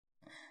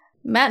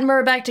Matt and Mur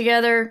are back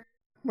together.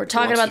 We're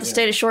talking about the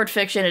state of short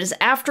fiction. It is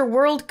after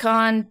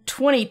Worldcon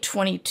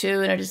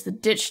 2022, and it is the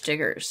Ditch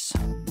Diggers.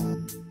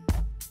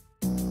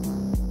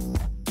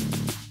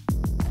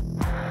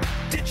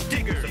 Ditch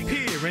Diggers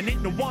appear, and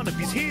ain't no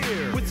wannabes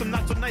here with some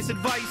not so nice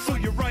advice for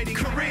your writing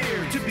career.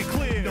 To be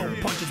clear, no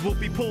punches will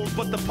be pulled,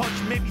 but the punch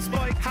may be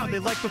spiked. How they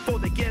like before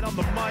they get on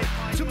the mic.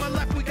 To my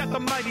left, we got the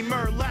mighty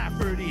Mur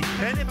Lafferty,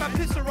 and if I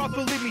piss her off,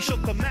 believe me, she'll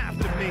come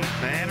after me.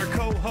 And her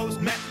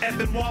co-host, Matt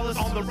Evan Wallace,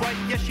 on the right.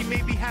 Yes, she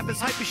may be half as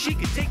hype as she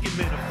can take him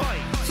in a fight.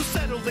 So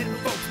settle in,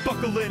 folks,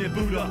 buckle in and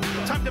boot up.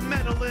 Time to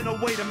meddle in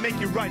a way to make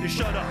your writer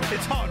shut up.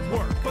 It's hard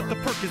work, but the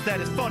perk is that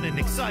it's fun and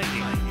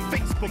exciting.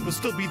 Facebook will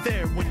still be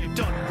there when you're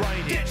done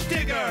writing. Ditch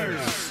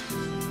Diggers!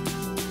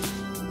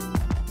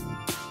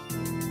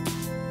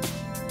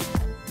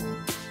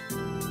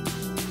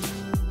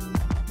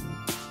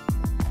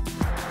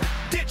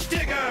 Ditch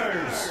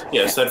Diggers!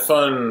 Yes, that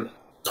fun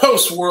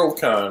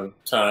post-Worldcon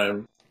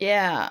time.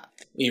 Yeah.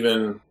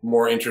 Even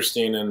more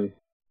interesting in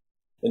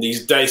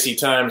these dicey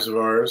times of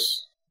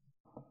ours.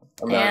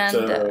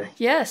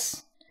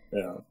 Yes.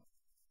 Yeah.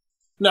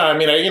 No, I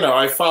mean, I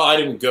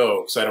didn't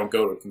go because I don't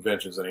go to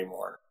conventions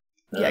anymore.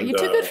 Yeah, you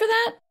too good for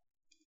that?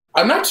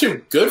 I'm not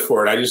too good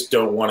for it. I just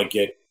don't want to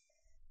get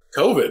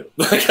COVID.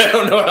 Like, I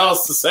don't know how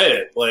else to say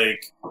it.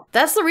 Like,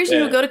 that's the reason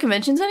you don't go to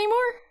conventions anymore?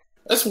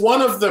 That's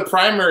one of the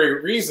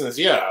primary reasons,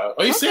 yeah.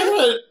 Are you saying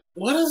that?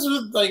 What is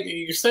it? Like,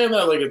 you're saying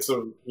that like it's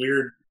a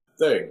weird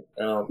thing.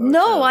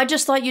 No, I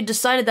just thought you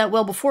decided that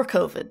well before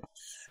COVID.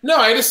 No,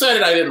 I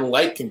decided I didn't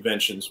like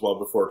conventions well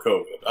before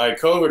COVID.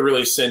 COVID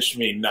really cinched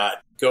me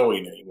not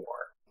going anymore.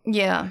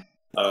 Yeah.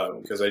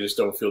 Because I just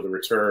don't feel the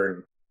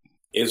return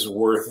is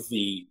worth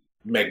the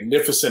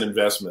magnificent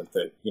investment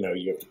that,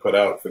 you have to put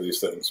out for these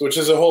things, which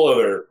is a whole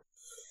other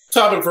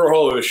topic for a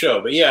whole other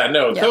show. But yeah,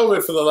 no, yeah.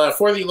 COVID for the last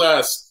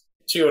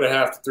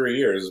 2.5 to 3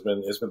 years has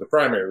been the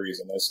primary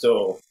reason. I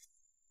still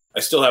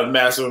have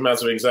massive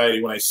amounts of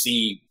anxiety when I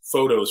see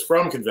photos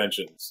from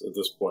conventions at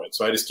this point.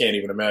 So I just can't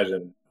even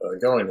imagine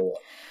going to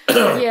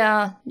one.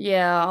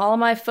 Yeah. All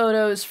my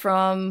photos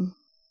from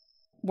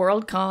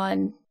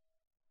Worldcon,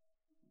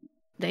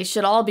 they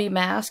should all be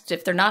masked.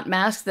 If they're not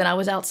masked, then I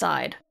was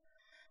outside.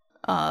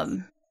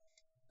 No,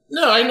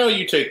 I know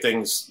you take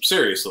things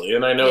seriously,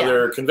 and I know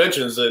there are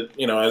conventions that,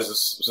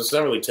 as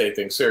necessarily take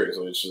things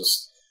seriously. It's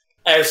just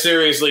as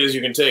seriously as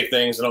you can take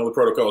things and all the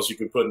protocols you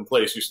can put in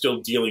place, you're still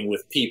dealing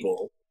with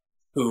people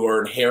who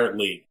are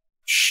inherently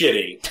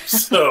shitty.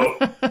 So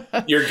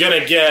you're going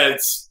to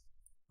get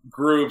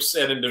groups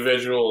and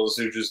individuals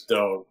who just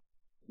don't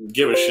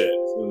give a shit,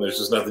 and there's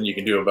just nothing you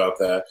can do about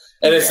that.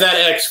 And it's that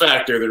X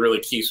factor that really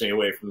keeps me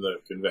away from the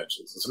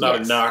conventions. It's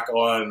not a knock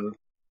on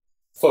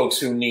folks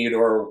who need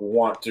or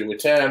want to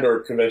attend, or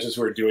conventions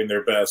who are doing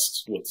their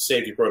best with the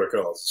safety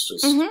protocols. It's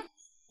just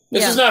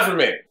this is not for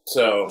me.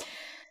 So,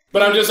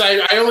 but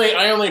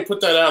I only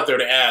put that out there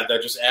to add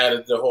that just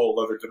added the whole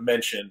other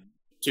dimension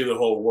to the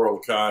whole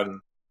Worldcon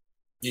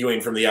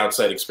viewing from the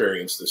outside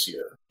experience this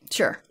year.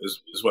 Sure,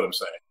 is what I'm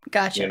saying.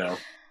 Gotcha.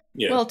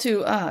 Yeah. Well,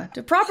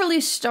 to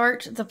properly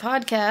start the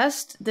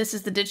podcast, this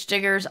is the Ditch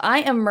Diggers. I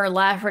am Mur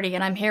Lafferty,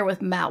 and I'm here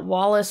with Matt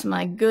Wallace,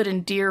 my good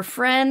and dear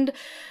friend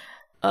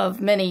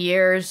of many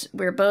years.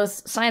 We're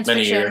both science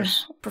fiction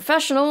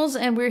professionals,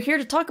 and we're here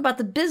to talk about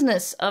the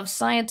business of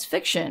science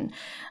fiction.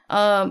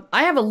 I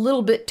have a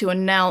little bit to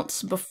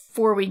announce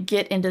before we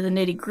get into the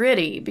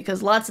nitty-gritty,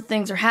 because lots of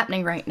things are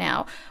happening right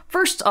now.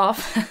 First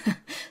off,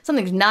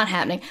 something's not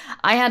happening.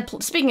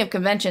 Speaking of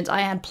conventions,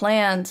 I had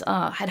plans,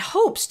 had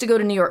hopes to go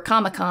to New York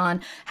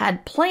Comic-Con,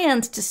 had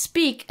plans to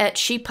speak at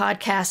She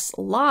Podcasts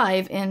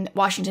Live in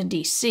Washington,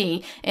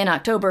 D.C. in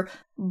October.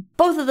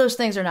 Both of those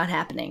things are not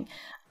happening.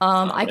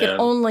 I could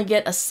only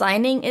get a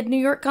signing at New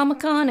York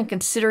Comic-Con, and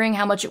considering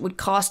how much it would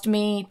cost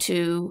me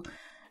to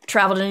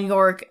travel to New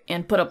York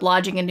and put up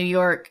lodging in New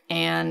York,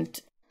 and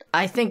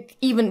I think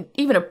even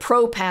a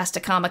pro pass to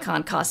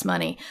Comic-Con costs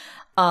money,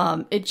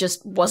 it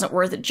just wasn't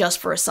worth it just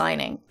for a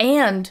signing.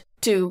 And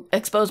to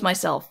expose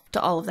myself to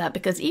all of that,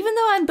 because even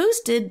though I'm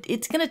boosted,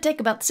 it's going to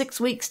take about 6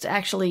 weeks to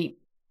actually...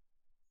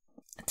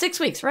 6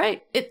 weeks,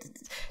 right? It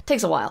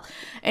takes a while.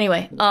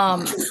 Anyway,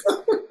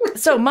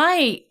 so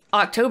my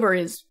October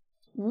is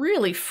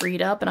really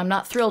freed up, and I'm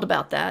not thrilled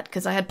about that,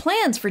 because I had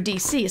plans for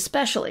DC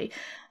especially.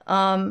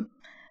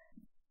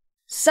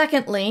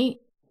 Secondly,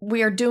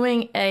 we are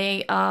doing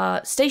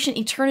a Station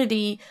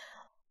Eternity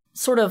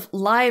sort of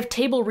live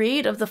table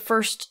read of the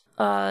first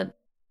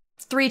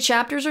 3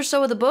 chapters or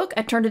so of the book.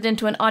 I turned it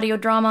into an audio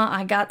drama.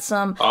 I got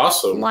some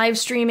live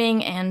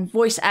streaming and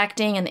voice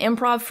acting and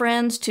improv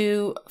friends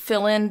to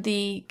fill in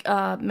the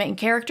main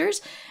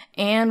characters,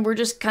 and we're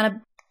just kind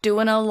of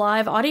doing a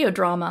live audio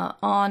drama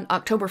on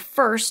October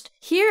 1st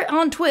here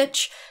on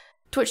Twitch,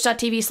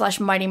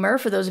 twitch.tv/MightyMur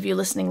for those of you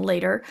listening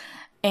later.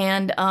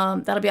 And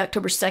that'll be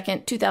October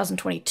 2nd,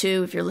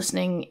 2022. If you're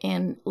listening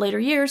in later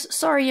years,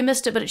 sorry you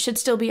missed it, but it should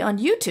still be on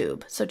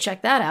YouTube, so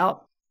check that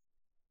out.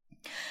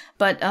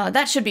 But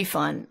that should be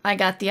fun. I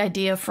got the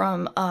idea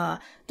from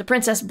the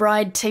Princess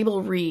Bride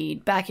table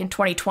read back in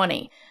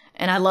 2020,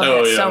 And I love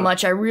that so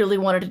much. I really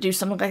wanted to do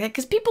something like that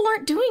because people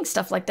aren't doing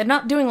stuff like that. They're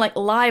not doing like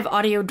live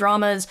audio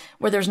dramas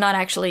where there's not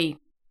actually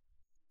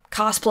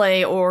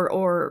cosplay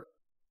or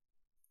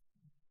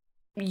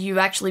you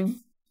actually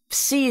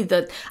see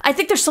the... I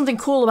think there's something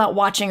cool about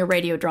watching a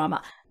radio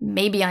drama.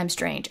 Maybe I'm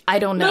strange. I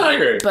don't know. No, I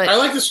agree. But I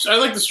like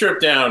the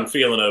stripped down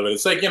feeling of it.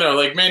 It's like,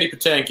 like Mandy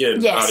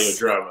Patinkin audio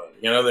drama.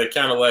 They're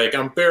kind of like,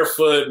 I'm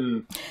barefoot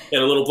and in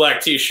a little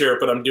black t-shirt,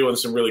 but I'm doing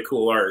some really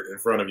cool art in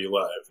front of you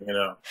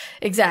live,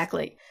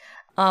 Exactly.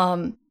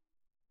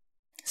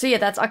 So yeah,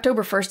 that's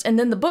October 1st. And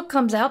then the book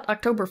comes out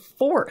October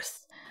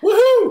 4th.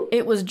 Woohoo!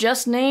 It was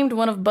just named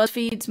one of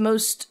BuzzFeed's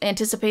most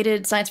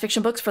anticipated science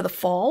fiction books for the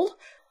fall.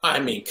 I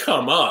mean,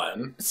 come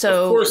on.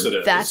 So of course it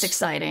is. That's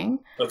exciting.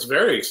 That's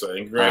very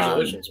exciting.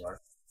 Congratulations,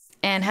 Mark.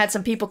 And had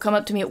some people come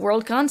up to me at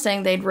Worldcon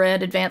saying they'd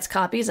read advanced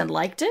copies and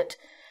liked it.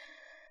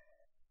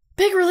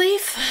 Big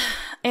relief.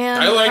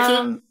 And I liked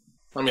it.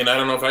 I mean, I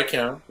don't know if I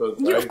count, but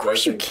of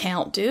course you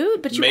count,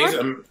 dude. But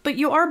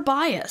you are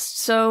biased.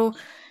 So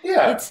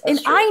yeah, and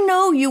true. I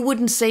know you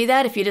wouldn't say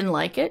that if you didn't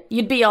like it.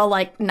 You'd be all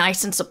like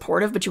nice and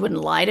supportive, but you wouldn't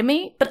lie to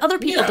me. But other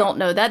people don't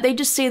know that. They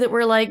just see that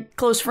we're like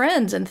close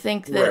friends and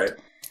think that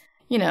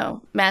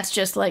Matt's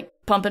just like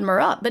pumping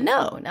her up. But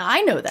no,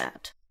 I know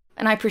that.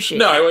 And I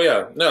appreciate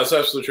it. No, it's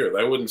absolutely true.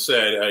 I wouldn't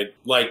say I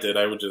liked it.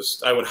 I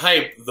would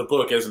hype the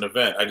book as an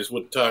event. I just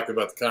wouldn't talk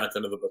about the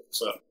content of the book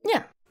itself.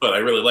 Yeah. But I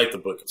really like the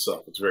book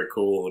itself. It's very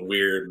cool and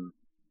weird, and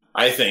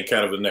I think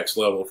kind of the next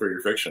level for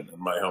your fiction, in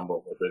my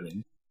humble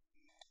opinion.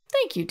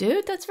 Thank you,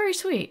 dude. That's very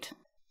sweet.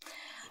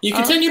 You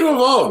continue to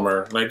evolve,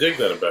 Mer, and I dig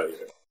that about you.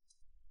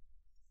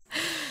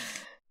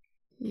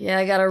 Yeah,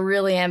 I got a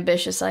really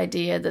ambitious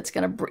idea that's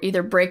going to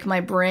either break my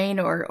brain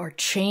or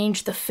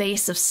change the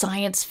face of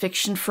science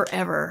fiction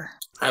forever.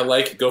 I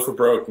like it. Go for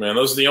broke, man.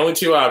 Those are the only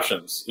two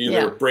options.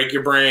 Either break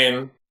your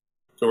brain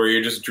to where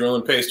you're just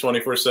drilling paste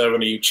 24/7,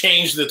 or you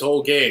change the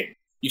whole game.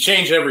 You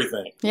change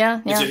everything. Yeah.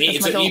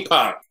 It's an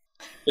epoch.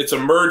 It's a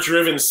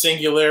merge-driven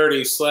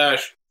singularity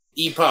 /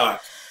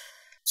 epoch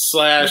 /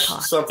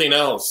 something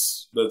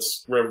else.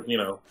 That's, very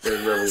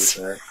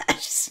revolutionary.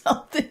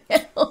 Something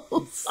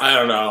else. I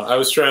don't know. I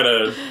was trying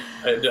to...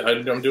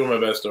 I'm doing my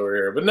best over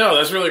here. But no,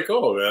 that's really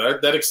cool, man.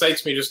 That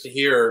excites me just to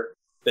hear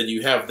that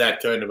you have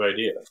that kind of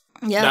idea.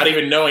 Yeah. Not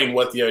even knowing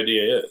what the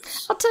idea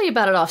is. I'll tell you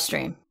about it off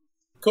stream.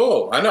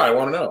 Cool. I know. I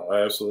want to know.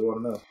 I absolutely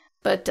want to know.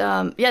 But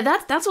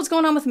that's what's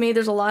going on with me.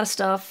 There's a lot of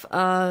stuff,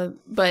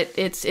 but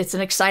it's an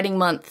exciting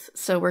month.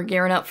 So we're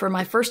gearing up for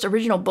my first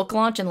original book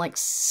launch in like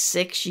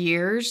 6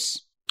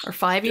 years or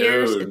 5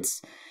 years.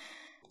 It's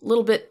a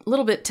little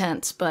bit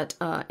tense, but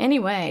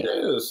anyway. It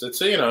is.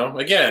 It's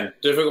again,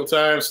 difficult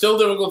times, still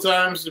difficult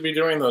times to be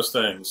doing those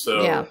things.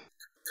 So yeah.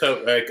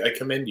 I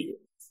commend you.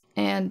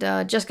 And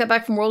just got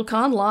back from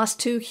Worldcon,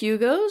 lost 2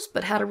 Hugos,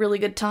 but had a really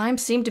good time.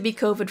 Seemed to be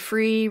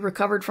COVID-free,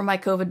 recovered from my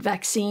COVID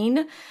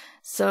vaccine.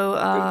 So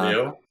good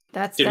deal.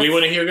 Did we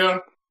win a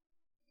Hugo?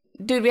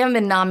 Dude, we haven't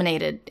been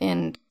nominated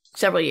in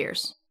several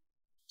years.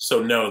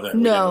 So no,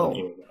 then.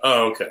 No.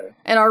 Oh, okay.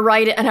 And our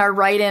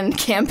write-in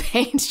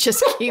campaigns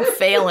just keep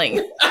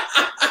failing.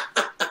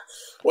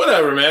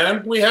 Whatever,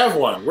 man. We have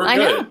one. We're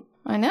good.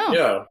 I know.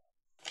 Yeah.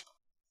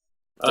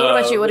 So what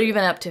about you? What have you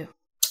been up to?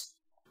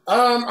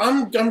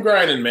 I'm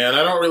grinding, man.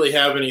 I don't really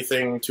have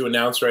anything to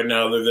announce right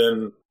now other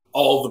than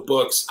all the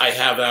books I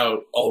have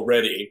out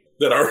already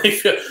that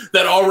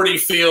already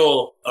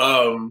feel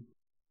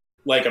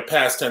like a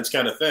past tense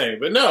kind of thing.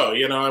 But no,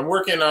 I'm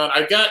working on.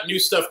 I've got new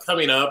stuff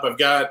coming up. I've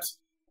got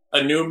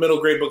a new middle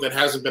grade book that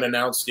hasn't been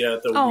announced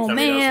yet that will be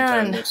coming out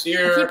sometime next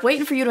year. I keep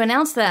waiting for you to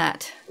announce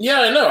that.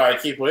 Yeah, I know. I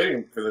keep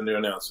waiting for them to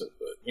announce it,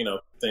 but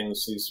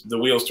the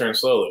wheels turn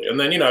slowly. And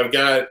then I've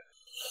got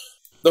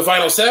the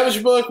Final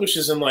Savage book, which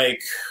is in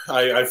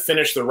I've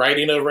finished the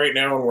writing of right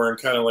now, and we're in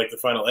kind of like the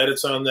final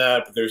edits on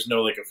that, but there's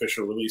no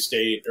official release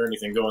date or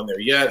anything going there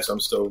yet, so I'm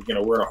still,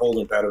 we're in a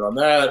holding pattern on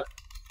that.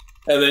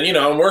 And then,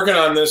 I'm working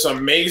on this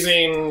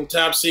amazing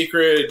top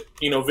secret,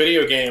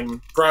 video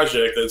game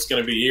project that's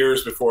going to be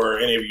years before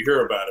any of you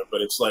hear about it,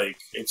 but it's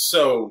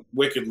so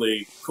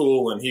wickedly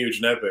cool and huge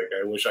and epic.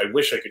 I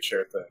wish I could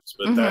share things,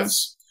 but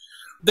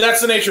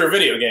that's the nature of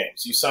video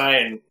games. You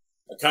sign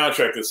a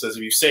contract that says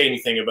if you say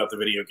anything about the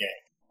video game,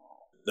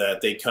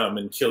 that they come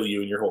and kill you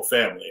and your whole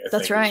family.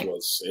 That's right.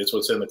 It's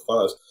what's in the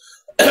clause.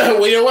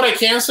 Well, you know what I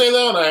can say,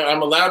 though? And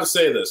I'm allowed to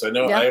say this. I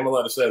know I am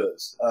allowed to say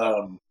this.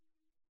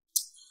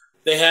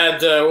 They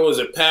had, what was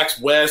it, PAX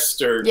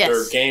West or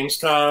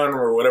Gamescom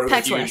or whatever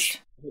PAX West,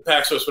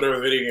 whatever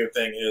the video game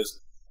thing is.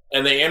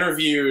 And they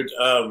interviewed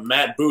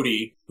Matt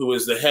Booty, who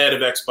is the head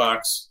of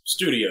Xbox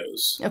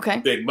Studios.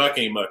 Okay. Big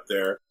muckety muck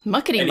there.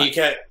 Muckety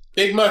muck.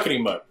 Big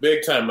muckety muck.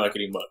 Big time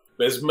muckety muck.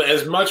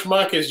 As much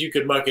muck as you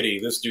could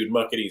muckety, this dude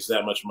mucketies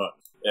that much muck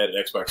at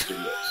Xbox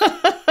Studios.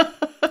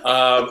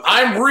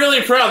 I'm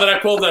really proud that I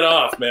pulled that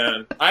off,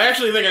 man. I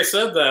actually think I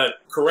said that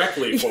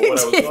correctly for what I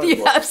was going for.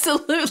 You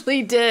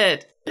absolutely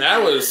did.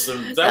 That was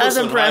some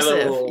impressive.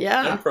 High-level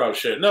improv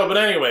shit. No, but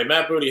anyway,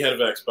 Matt Booty, head of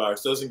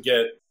Xbox, doesn't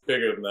get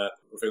bigger than that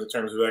in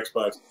terms of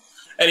Xbox.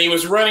 And he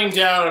was running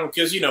down,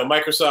 because,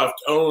 Microsoft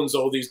owns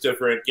all these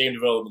different game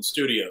development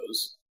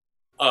studios,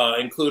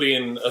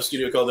 including a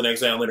studio called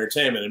inXile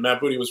Entertainment. And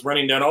Matt Booty was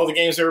running down all the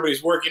games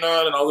everybody's working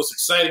on and all this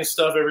exciting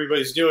stuff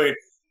everybody's doing.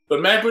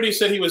 But Matt Booty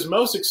said he was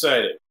most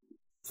excited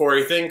for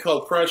a thing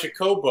called Project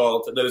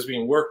Cobalt that is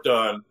being worked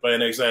on by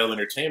inXile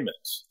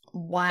Entertainment.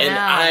 Wow. And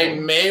I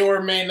may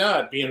or may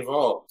not be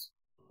involved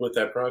with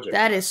that project.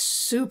 That is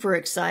super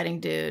exciting,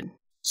 dude.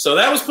 So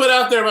that was put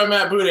out there by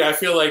Matt Booty. I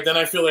feel like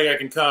I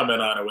can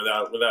comment on it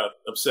without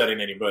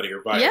upsetting anybody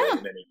or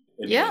violating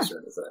any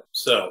sort of thing.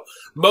 So,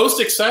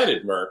 most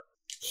excited, Mer.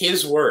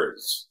 His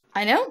words.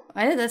 I know.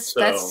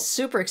 That's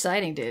super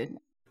exciting, dude.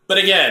 But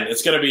again,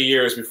 it's going to be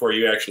years before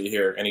you actually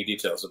hear any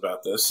details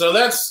about this. So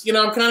that's,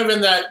 I'm kind of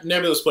in that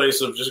nebulous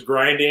place of just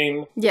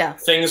grinding. Yeah.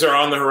 Things are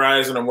on the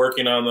horizon. I'm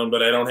working on them,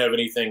 but I don't have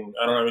any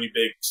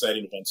big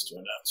exciting events to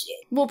announce yet.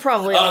 We'll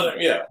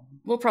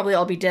probably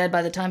all be dead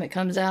by the time it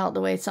comes out,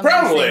 the way some of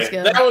these things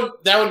go.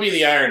 That would be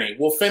the irony.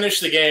 We'll finish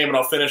the game, and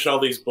I'll finish all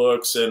these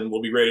books, and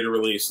we'll be ready to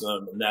release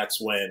them, and that's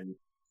when,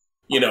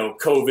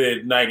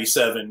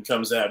 COVID-97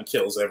 comes out and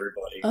kills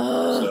everybody.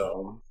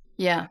 So...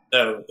 Yeah,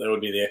 that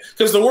would be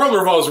because the world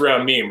revolves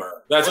around me,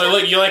 Mer. That's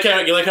you like how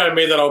I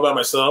made that all about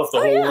myself.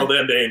 The whole world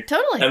ending,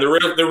 totally. And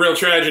the real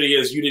tragedy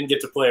is you didn't get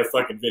to play a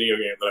fucking video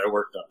game that I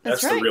worked on.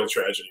 That's right. The real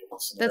tragedy.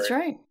 That's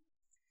right.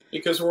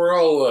 Because we're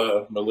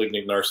all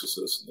malignant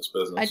narcissists in this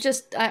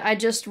business. I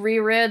just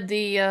reread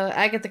the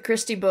Agatha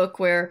Christie book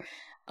where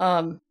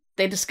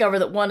they discover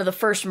that one of the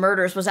first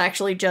murders was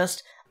actually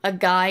just a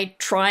guy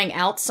trying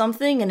out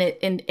something,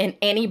 and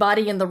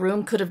anybody in the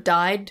room could have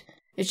died.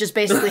 It's just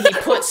basically he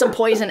put some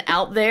poison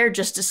out there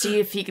just to see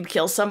if he could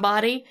kill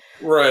somebody.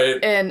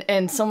 Right.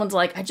 And someone's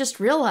like, I just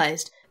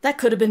realized that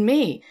could have been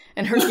me.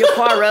 And Hercule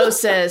Poirot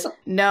says,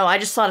 no, I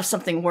just thought of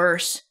something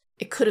worse.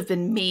 It could have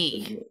been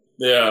me.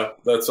 Yeah,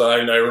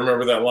 I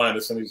remember that line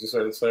as soon as you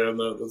started saying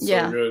that. That's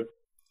so good.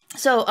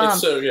 So,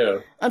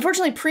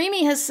 unfortunately,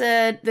 Preemie has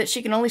said that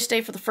she can only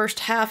stay for the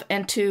first half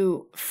and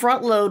to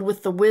front load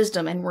with the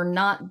wisdom, and we're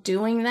not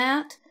doing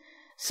that.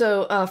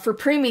 So, for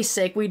Preemie's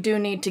sake, we do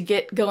need to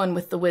get going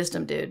with the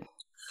wisdom, dude.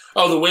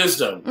 Oh, the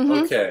wisdom.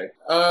 Mm-hmm. Okay.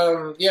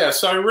 Yeah,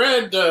 so I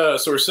read, so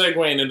we're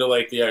segueing into,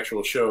 the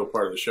actual show,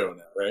 part of the show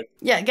now, right?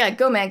 Yeah,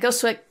 go, man. Go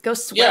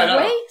swagway. Yeah,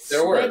 no,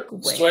 there were.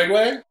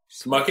 Swagway?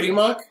 Muckety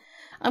muck?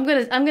 I'm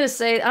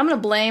gonna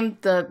blame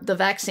the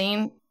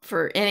vaccine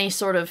for any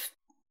sort of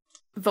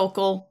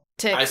vocal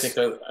tics. I think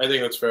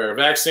that's fair.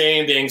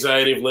 Vaccine, the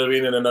anxiety of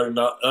living in an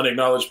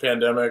unacknowledged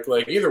pandemic,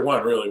 either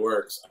one really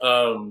works.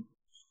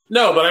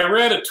 No, but I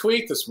read a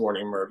tweet this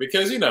morning, Mer,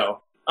 because,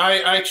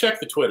 I check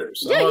the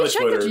Twitters. Yeah,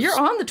 you're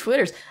on the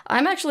Twitters.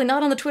 I'm actually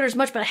not on the Twitters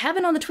much, but I have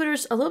been on the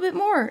Twitters a little bit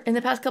more in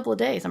the past couple of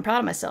days. I'm proud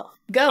of myself.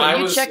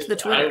 Checked the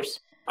Twitters.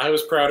 I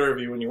was prouder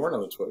of you when you weren't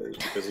on the Twitters,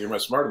 because you're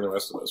much smarter than the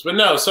rest of us. But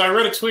no, so I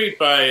read a tweet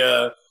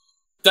by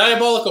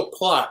Diabolical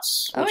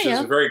Plots, which is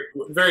a very,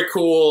 very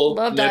cool,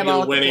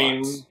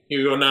 Nebula-winning,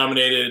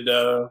 Hugo-nominated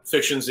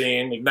fiction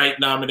zine,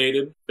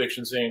 Ignite-nominated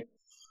fiction zine.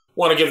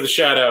 Want to give the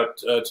shout out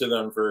to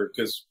them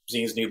because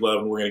zines need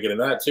love, and we're going to get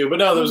into that too. But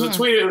no, there was a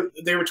tweet.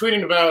 They were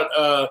tweeting about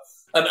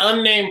an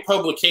unnamed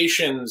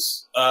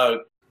publication's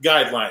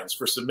guidelines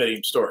for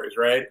submitting stories,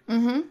 right?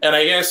 Mm-hmm. And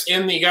I guess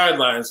in the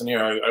guidelines, and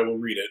here I will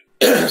read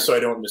it so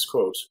I don't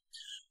misquote.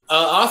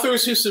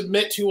 Authors who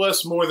submit to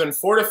us more than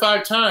 4 to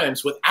 5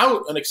 times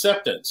without an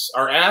acceptance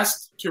are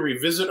asked to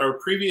revisit our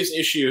previous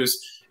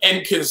issues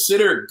and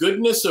consider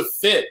goodness of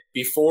fit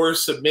before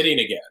submitting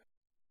again.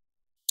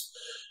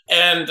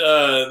 And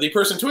the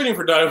person tweeting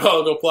for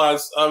Diabolical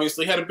Plots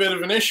obviously had a bit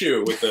of an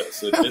issue with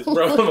this. It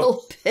rubbed them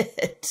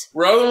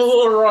a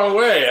little wrong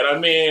way.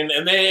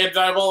 And they at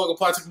Diabolical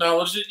Plots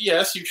acknowledged that,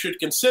 yes, you should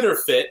consider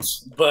fit,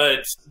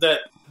 but that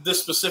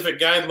this specific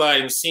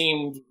guideline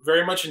seemed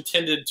very much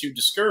intended to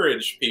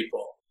discourage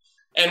people.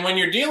 And when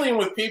you're dealing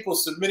with people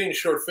submitting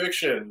short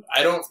fiction,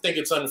 I don't think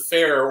it's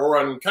unfair or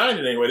unkind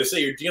in any way to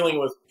say you're dealing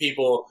with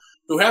people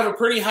who have a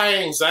pretty high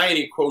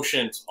anxiety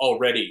quotient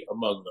already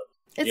among them.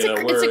 It's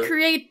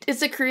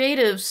a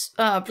creative's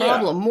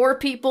problem. Yeah. More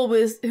people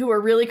who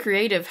are really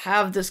creative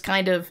have this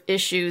kind of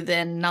issue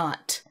than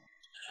not.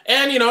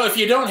 And, if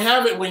you don't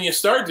have it when you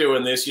start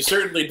doing this, you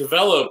certainly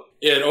develop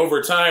it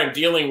over time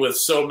dealing with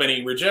so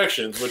many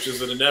rejections, which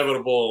is an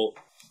inevitable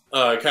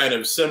kind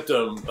of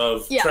symptom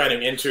of trying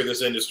to enter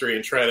this industry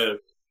and try to,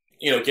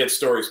 get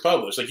stories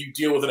published. You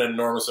deal with an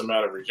enormous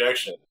amount of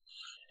rejection.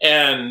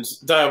 And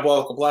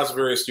Diabolical Plots'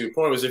 very astute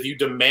point was if you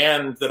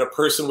demand that a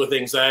person with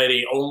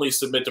anxiety only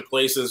submit to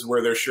places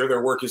where they're sure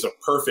their work is a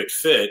perfect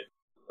fit,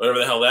 whatever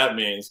the hell that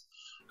means,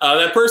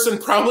 that person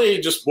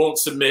probably just won't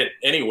submit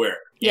anywhere,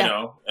 you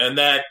know? And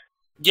that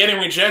getting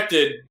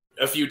rejected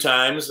a few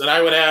times, and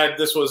I would add,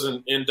 this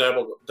wasn't in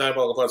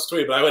Diabolical Plots'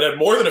 tweet, but I would add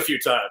more than a few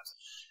times.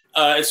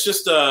 It's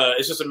just a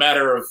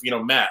matter of,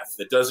 math.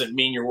 It doesn't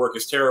mean your work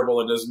is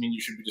terrible. It doesn't mean you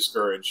should be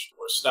discouraged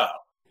or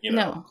stop.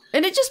 No.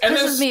 And it just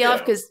pisses me off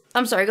because...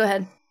 I'm sorry, go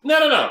ahead.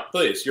 No.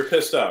 Please. You're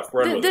pissed off.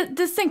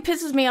 This thing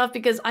pisses me off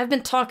because I've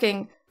been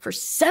talking for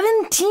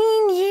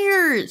 17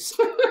 years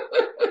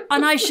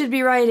and I should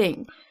be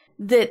writing.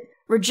 that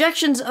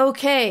rejection's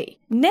okay.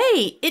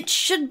 Nay, it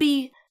should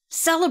be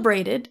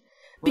celebrated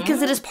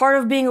because it is part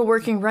of being a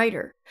working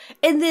writer.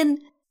 And then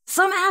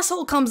some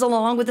asshole comes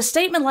along with a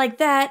statement like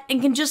that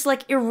and can just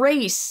like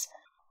erase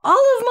all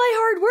of my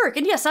hard work.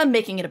 And yes, I'm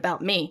making it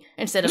about me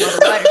instead of other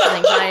writers with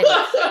anxiety.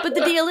 But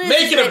the deal is...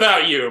 Make it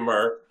about you,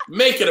 Mer.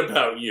 Make it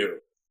about you.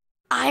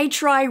 I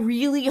try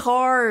really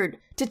hard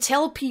to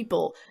tell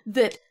people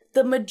that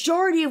the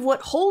majority of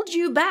what holds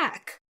you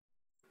back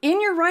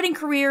in your writing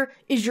career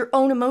is your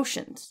own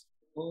emotions.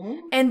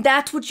 Mm-hmm. And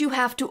that's what you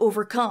have to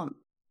overcome.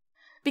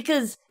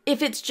 Because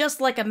if it's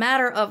just like a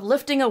matter of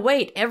lifting a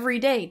weight every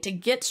day to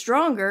get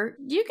stronger,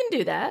 you can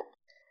do that.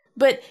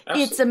 But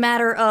It's a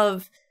matter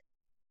of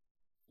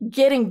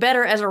getting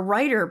better as a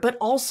writer, but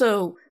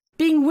also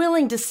being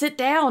willing to sit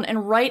down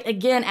and write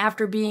again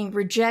after being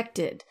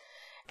rejected.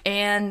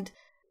 And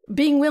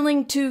being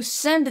willing to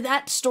send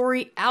that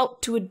story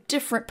out to a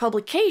different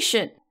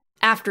publication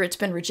after it's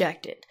been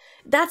rejected.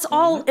 That's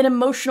all an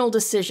emotional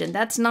decision.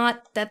 That's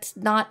not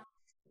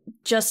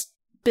just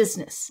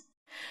business.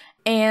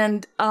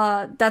 And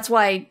that's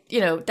why,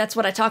 that's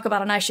what I talk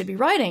about and I Should Be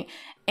Writing.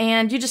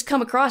 And you just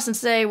come across and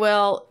say,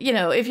 well,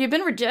 if you've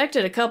been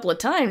rejected a couple of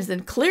times,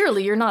 then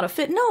clearly you're not a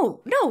fit. No,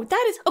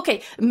 that is,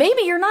 okay,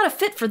 maybe you're not a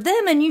fit for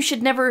them and you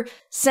should never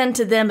send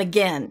to them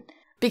again.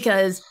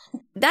 Because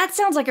that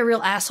sounds like a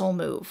real asshole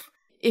move.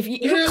 If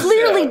you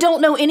clearly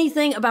don't know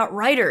anything about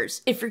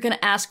writers, if you're going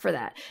to ask for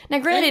that. Now,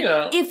 granted,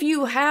 if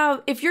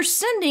you're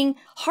sending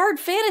hard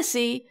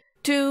fantasy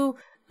to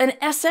an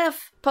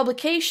SF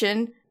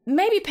publication,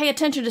 maybe pay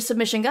attention to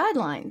submission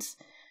guidelines.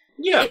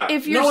 Yeah,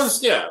 no one's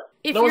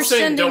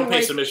saying don't pay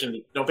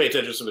attention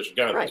to submission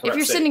guidelines. Right. If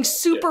you're sending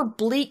super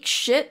bleak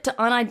shit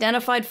to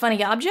unidentified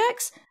funny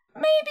objects,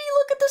 maybe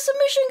look at the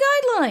submission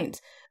guidelines.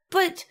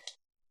 But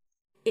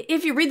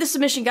if you read the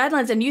submission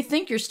guidelines and you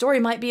think your story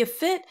might be a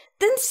fit,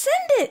 then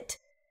send it.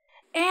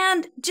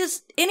 And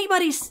just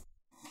anybody's,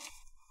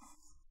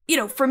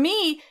 for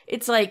me,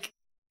 it's like,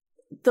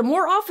 the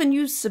more often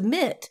you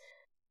submit,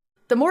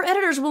 the more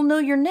editors will know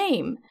your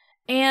name.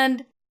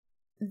 And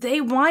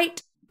they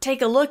might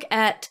take a look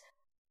at,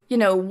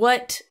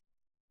 what,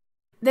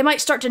 they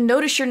might start to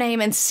notice your name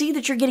and see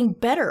that you're getting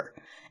better.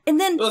 And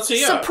then,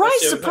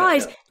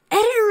 surprise,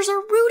 editors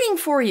are rooting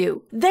for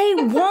you. They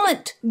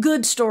want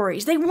good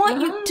stories. They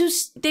want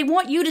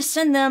you to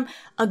send them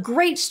a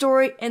great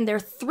story, and they're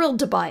thrilled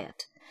to buy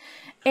it.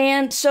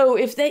 And so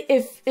if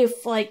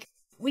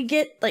we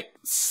get like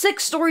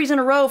 6 stories in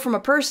a row from a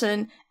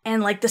person,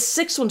 and like the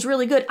 6th one's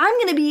really good, I'm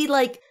gonna be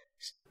like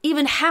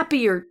even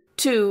happier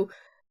to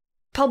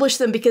publish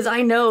them because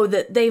I know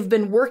that they've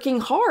been working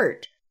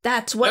hard.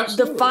 That's what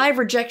the 5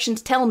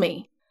 rejections tell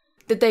me.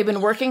 That they've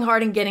been working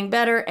hard and getting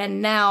better,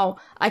 and now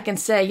I can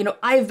say,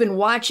 I've been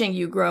watching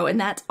you grow, and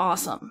that's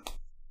awesome.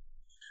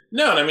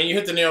 No, I mean, you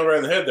hit the nail right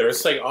on the head there.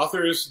 It's like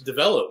authors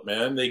develop,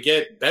 man. They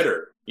get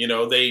better.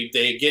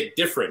 They get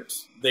different.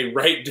 They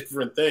write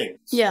different things.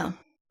 Yeah.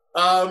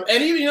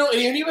 And even,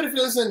 even if it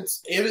isn't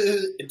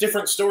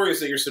different stories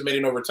that you're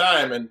submitting over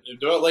time, and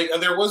like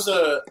there was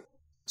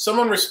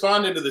someone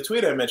responded to the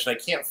tweet I mentioned. I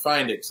can't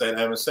find it because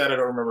I'm sad I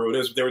don't remember who it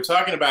is. But they were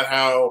talking about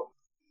how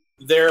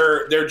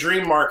their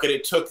dream market,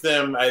 it took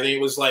them, I think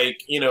it was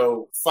like,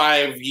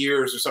 5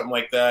 years or something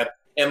like that,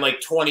 and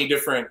like 20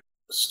 different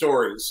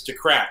stories to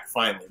crack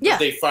finally. Yeah. But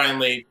they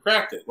finally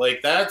cracked it.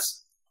 Like,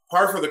 that's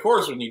par for the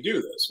course when you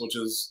do this, which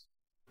is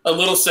a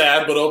little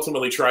sad, but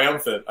ultimately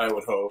triumphant, I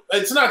would hope.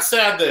 It's not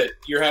sad that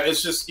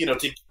it's just,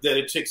 that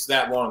it takes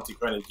that long to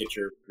kind of get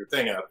your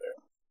thing out there.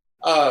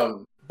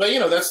 But,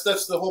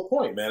 that's the whole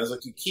point, man. Is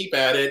like, you keep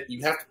at it.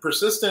 You have to,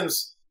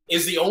 persistence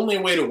is the only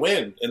way to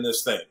win in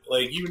this thing.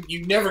 Like,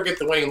 you never get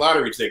the winning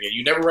lottery ticket.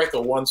 You never write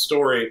the one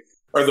story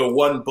or the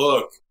one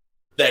book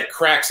that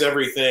cracks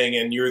everything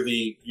and you're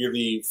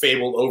the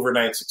fabled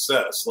overnight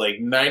success. Like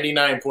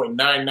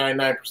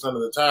 99.999% of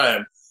the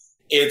time,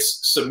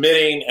 it's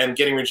submitting and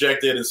getting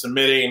rejected and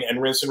submitting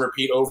and rinse and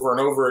repeat over and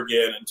over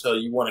again until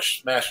you want to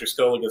smash your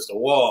skull against a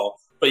wall.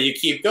 But you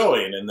keep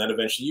going, and then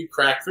eventually you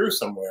crack through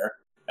somewhere.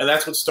 And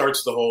that's what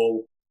starts the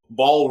whole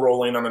ball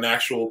rolling on an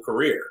actual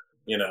career.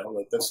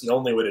 Like, that's the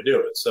only way to do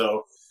it.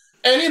 So,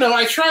 and,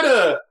 I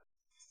try,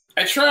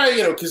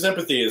 because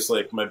empathy is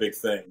like my big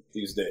thing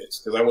these days,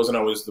 because I wasn't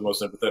always the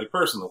most empathetic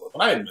person in the world,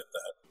 and I admit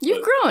that.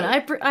 You've grown.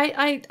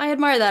 I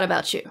admire that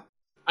about you.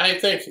 I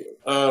thank you.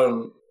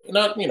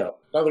 Not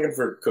looking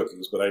for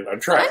cookies, but I'm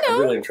trying. I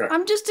really am trying.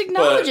 I'm just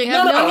acknowledging.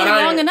 I've known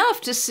you long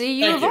enough to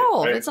see you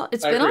evolve.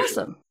 It's been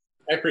awesome.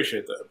 I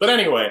appreciate that. But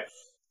anyway,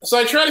 so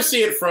I try to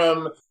see it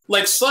from,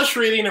 like, slush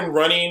reading and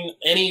running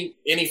any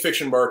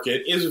fiction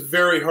market is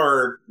very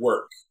hard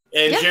work,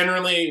 and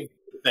generally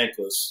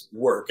thankless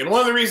work. And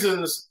one of the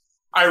reasons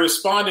I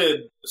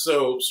responded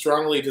so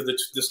strongly to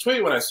this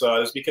tweet when I saw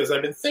it is because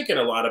I've been thinking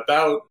a lot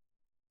about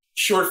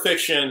short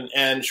fiction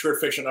and short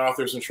fiction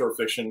authors and short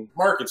fiction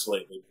markets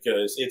lately,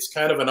 because it's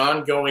kind of an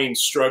ongoing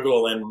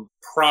struggle and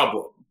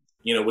problem,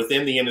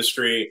 within the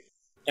industry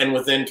and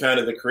within kind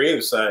of the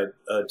creative side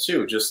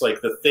too. Just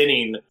like the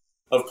thinning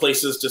of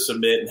places to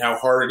submit and how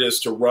hard it is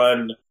to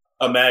run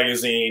a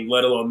magazine,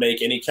 let alone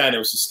make any kind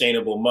of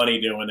sustainable money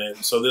doing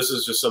it. So this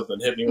is just something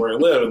that hit me where I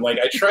live. And like,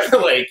 I try to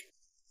like,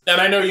 and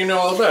I know you know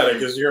all about it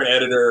because you're an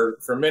editor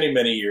for many,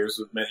 many years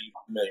with many,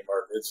 many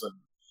markets. And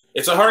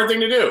it's a hard thing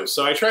to do.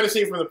 So I try to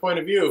see it from the point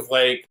of view of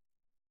like,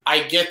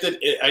 I get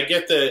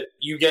that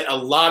you get a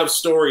lot of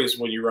stories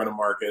when you run a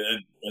market,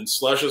 and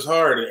slush is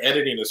hard, and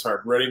editing is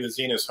hard, writing the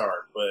zine is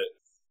hard. But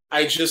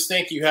I just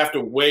think you have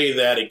to weigh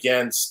that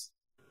against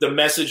the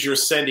message you're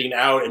sending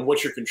out and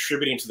what you're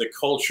contributing to the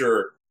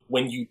culture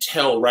when you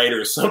tell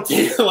writers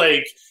something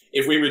like,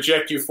 if we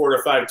reject you 4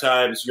 to 5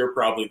 times, you're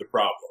probably the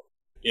problem.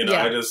 You know,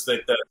 yeah.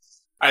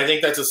 I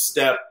think that's a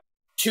step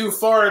too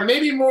far, and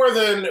maybe more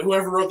than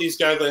whoever wrote these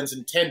guidelines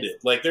intended.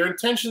 Like, their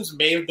intentions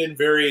may have been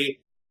very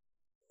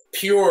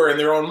pure in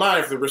their own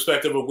mind from the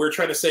perspective of we're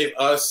trying to save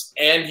us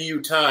and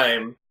you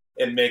time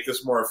and make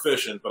this more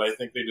efficient. But I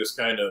think they just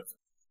kind of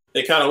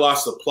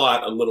lost the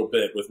plot a little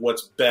bit with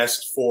what's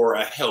best for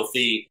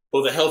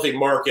both a healthy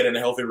market and a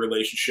healthy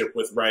relationship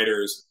with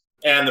writers,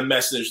 and the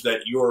message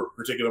that your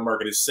particular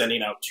market is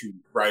sending out to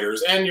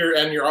writers and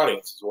your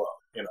audience as well,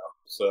 you know.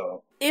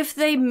 So if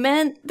they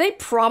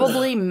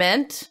probably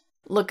meant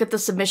look at the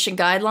submission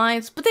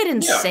guidelines, but they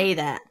didn't say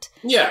that.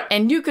 Yeah.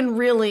 And you can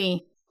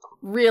really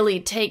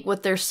take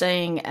what they're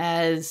saying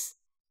as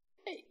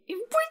we're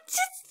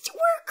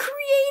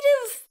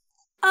creative,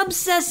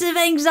 obsessive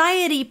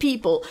anxiety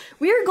people.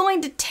 We are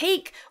going to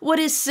take what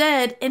is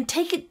said and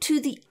take it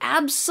to the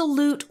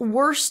absolute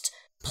worst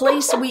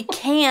place we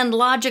can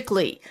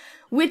logically.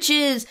 Which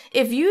is,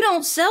 if you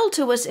don't sell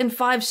to us in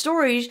 5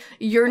 stories,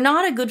 you're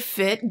not a good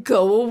fit.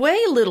 Go away,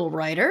 little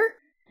writer.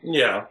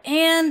 Yeah.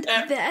 And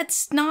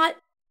that's not...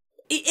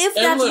 If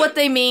that's what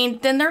they mean,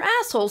 then they're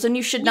assholes, and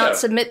you should not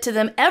submit to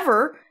them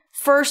ever,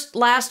 first,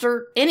 last,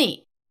 or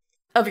any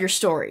of your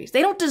stories.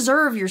 They don't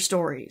deserve your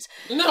stories.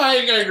 No, I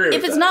agree with that.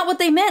 If it's not what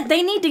they meant,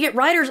 they need to get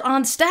writers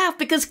on staff,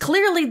 because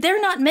clearly they're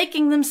not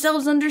making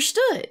themselves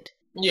understood.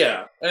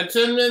 Yeah.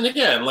 And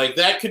again, like,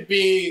 that could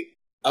be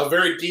a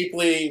very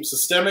deeply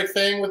systemic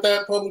thing with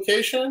that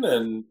publication,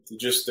 and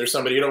just there's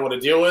somebody you don't want to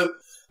deal with.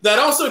 That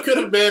also could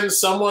have been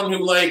someone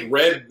who, like,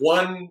 read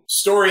one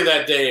story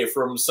that day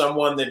from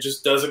someone that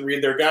just doesn't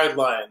read their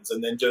guidelines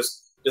and then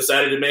just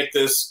decided to make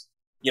this,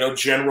 you know,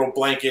 general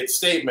blanket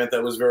statement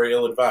that was very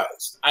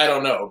ill-advised. I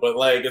don't know, but,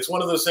 like, it's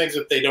one of those things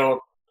that they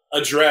don't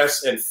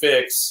address and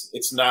fix.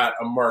 It's not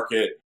a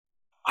market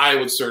I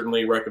would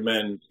certainly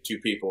recommend to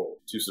people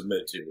to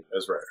submit to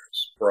as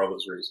writers for all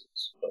those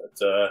reasons.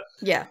 But,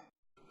 yeah.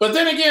 But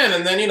then again,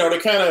 and then, you know, to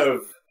kind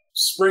of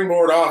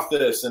springboard off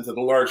this into the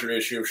larger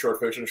issue of short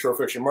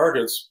fiction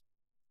markets,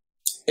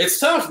 it's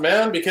tough,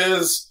 man,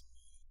 because,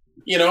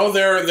 you know,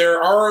 there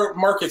are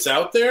markets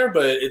out there,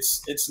 but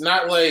it's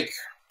not like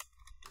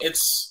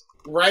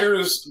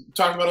writers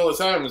talk about all the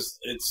time.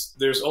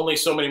 There's only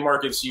so many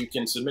markets you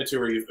can submit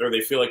to or they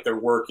feel like their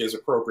work is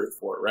appropriate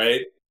for,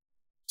 right?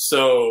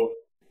 So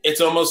it's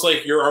almost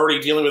like you're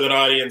already dealing with an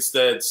audience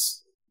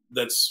that's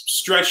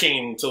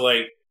stretching to,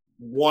 like,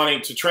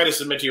 wanting to try to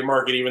submit to your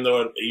market, even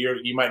though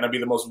you might not be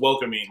the most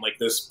welcoming, like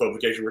this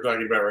publication we're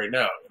talking about right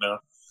now. You know,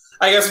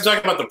 I guess I'm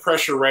talking about the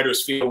pressure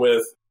writers feel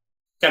with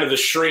kind of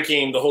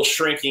the whole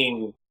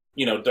shrinking,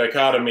 you know,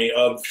 dichotomy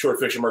of short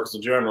fiction markets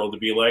in general, to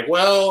be like,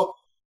 well,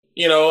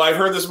 you know, I've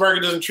heard this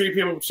market doesn't treat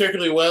people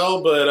particularly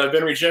well, but I've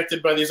been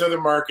rejected by these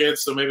other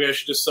markets, so maybe I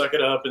should just suck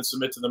it up and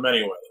submit to them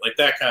anyway. Like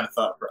that kind of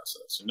thought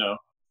process, you know?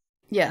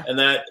 Yeah. And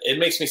that, it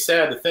makes me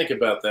sad to think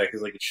about that,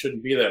 because, like, it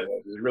shouldn't be that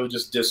way. It really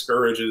just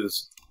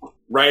discourages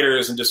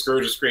writers and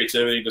discourages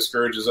creativity,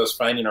 discourages us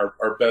finding our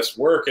best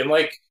work. And,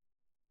 like,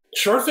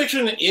 short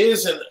fiction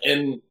is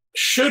and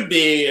should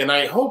be, and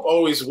I hope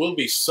always will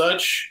be,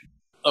 such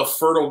a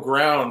fertile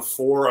ground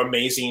for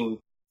amazing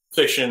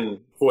fiction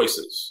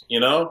voices,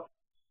 you know?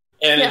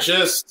 And it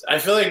just, I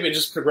feel like it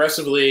just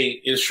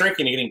progressively is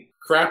shrinking and getting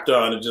crapped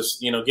on and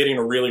just, you know, getting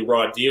a really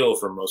raw deal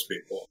from most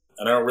people.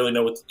 And I don't really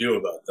know what to do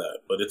about that,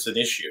 but it's an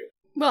issue.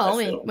 Well,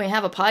 we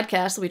have a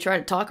podcast that we try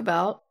to talk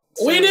about.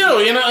 So. We do,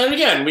 you know, and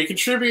again, we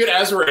contribute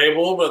as we're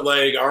able, but,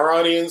 like, our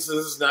audience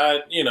is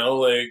not, you know,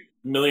 like,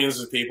 millions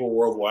of people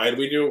worldwide.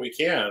 We do what we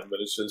can, but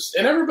it's just,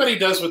 and everybody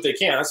does what they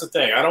can. That's the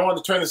thing. I don't want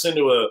to turn this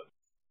into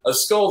a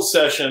scold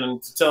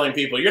session telling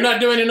people, you're not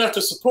doing enough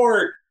to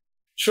support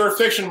short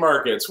fiction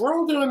markets. We're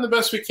all doing the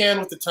best we can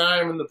with the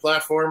time and the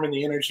platform and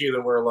the energy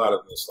that we're allowed in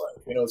this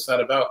life. You know, it's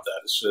not about that.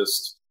 It's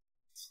just,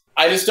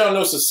 I just don't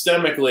know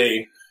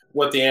systemically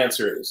what the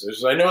answer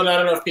is. I know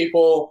not enough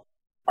people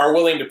are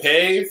willing to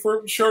pay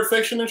for short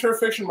fiction and short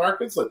fiction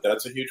markets. Like,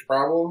 that's a huge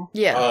problem.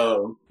 Yeah.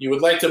 You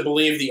would like to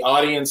believe the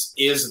audience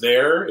is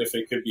there if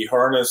it could be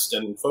harnessed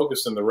and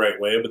focused in the right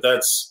way, but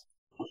that's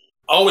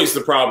always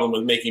the problem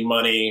with making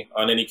money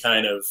on any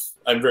kind of,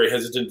 I'm very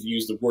hesitant to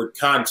use the word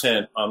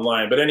content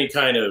online, but any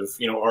kind of,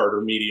 you know, art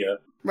or media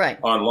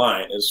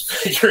online, is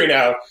figuring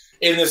out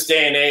in this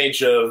day and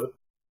age of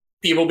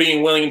people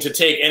being willing to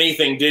take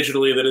anything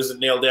digitally that isn't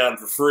nailed down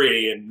for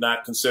free and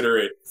not consider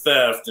it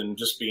theft, and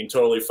just being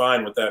totally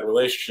fine with that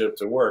relationship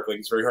to work. Like,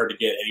 it's very hard to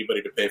get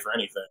anybody to pay for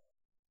anything,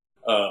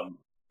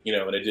 you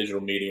know, in a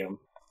digital medium.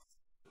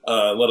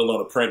 let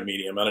alone a print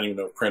medium. I don't even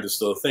know if print is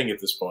still a thing at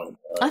this point.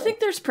 I think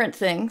there's print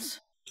things.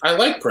 I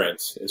like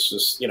print. It's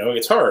just,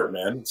 it's hard,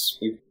 man.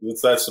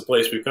 That's the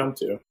place we've come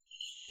to.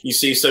 You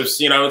see, so,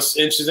 it's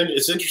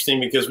interesting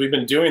because we've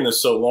been doing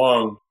this so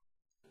long,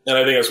 and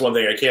I think that's one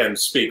thing I can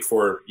speak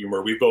for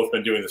humor. We've both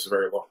been doing this a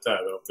very long time.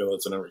 I don't feel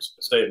it's an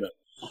unreasonable statement.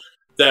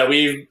 That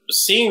we've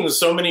seen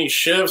so many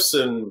shifts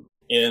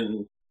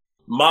in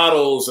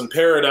models and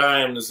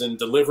paradigms and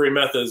delivery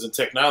methods and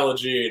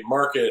technology and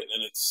market.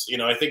 And it's,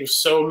 I think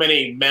so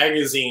many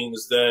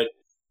magazines that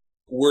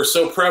were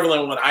so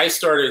prevalent when I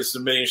started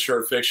submitting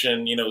short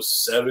fiction,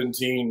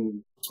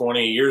 17,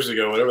 20 years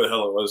ago, whatever the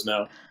hell it was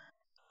now,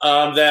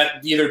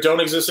 that either don't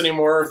exist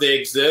anymore. If they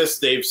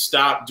exist, they've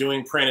stopped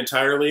doing print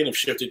entirely and have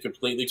shifted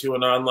completely to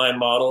an online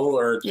model,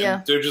 or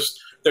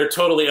they're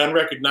totally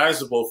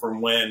unrecognizable from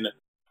when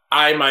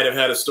I might have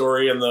had a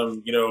story in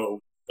them,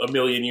 a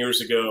million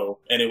years ago,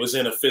 and it was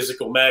in a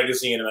physical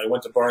magazine, and I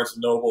went to Barnes &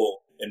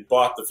 Noble and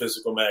bought the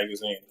physical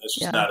magazine. That's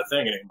just not a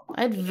thing anymore.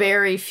 I had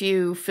very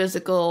few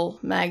physical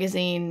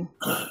magazine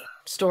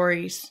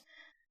stories.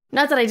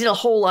 Not that I did a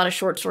whole lot of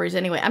short stories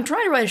anyway. I'm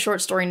trying to write a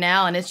short story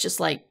now, and it's just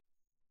like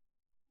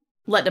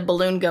letting a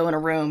balloon go in a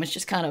room. It's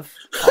just kind of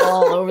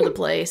all over the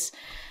place.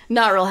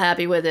 Not real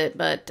happy with it,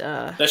 but...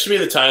 That should be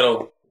the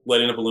title,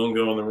 letting a balloon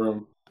go in the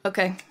room.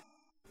 Okay.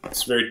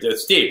 It's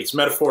deep. It's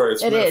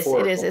metaphorical. It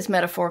is. It's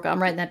metaphorical.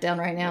 I'm writing that down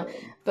right now.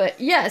 But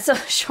yeah, so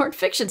short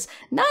fiction's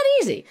not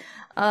easy.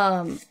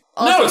 Also,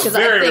 no, it's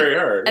very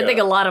hard. I think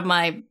a lot of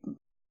my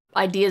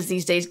ideas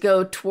these days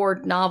go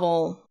toward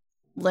novel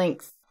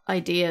length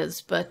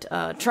ideas, but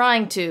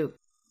trying to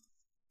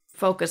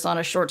focus on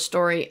a short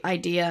story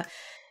idea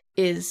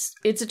it's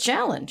a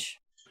challenge.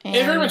 And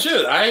it very much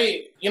is.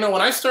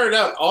 When I started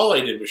out, all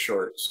I did was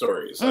short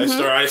stories.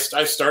 Mm-hmm.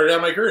 I started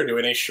out my career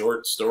doing a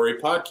short story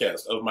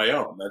podcast of my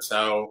own. That's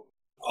how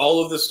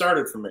all of this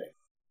started for me.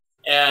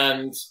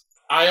 And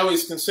I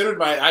always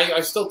considered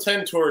I still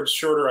tend towards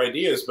shorter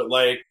ideas, but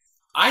like,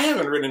 I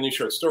haven't written a new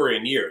short story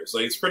in years.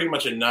 Like, it's pretty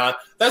much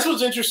that's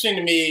what's interesting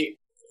to me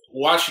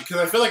watching,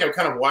 because I feel like I'm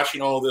kind of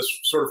watching all of this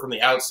sort of from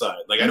the outside.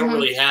 Like, I don't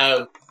really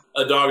have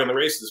a dog in the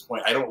race at this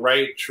point. I don't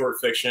write short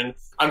fiction.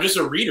 I'm just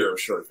a reader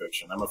of short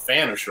fiction. I'm a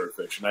fan of short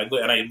fiction.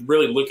 And I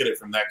really look at it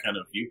from that kind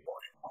of viewpoint.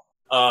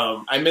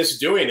 I miss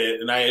doing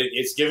it, and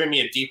it's given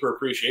me a deeper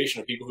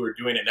appreciation of people who are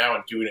doing it now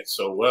and doing it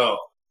so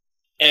well.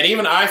 And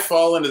even I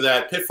fall into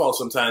that pitfall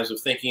sometimes of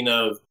thinking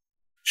of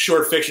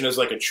short fiction as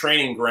like a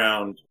training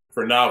ground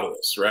for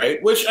novelists,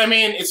 right? Which, I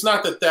mean, it's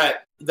not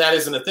that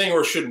isn't a thing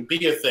or shouldn't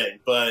be a thing,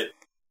 but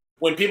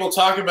when people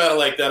talk about it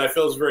like that, I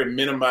feel it's very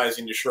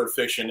minimizing to short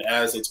fiction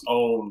as its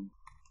own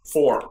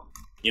form,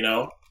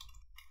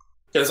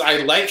 Because I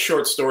like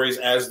short stories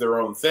as their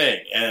own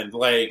thing. And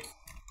like,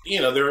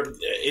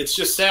 it's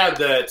just sad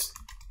that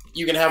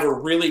you can have a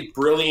really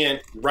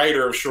brilliant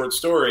writer of short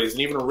stories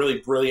and even a really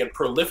brilliant,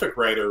 prolific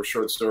writer of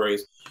short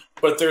stories,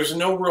 but there's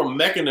no real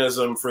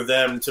mechanism for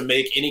them to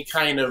make any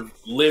kind of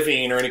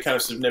living or any kind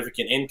of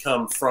significant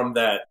income from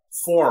that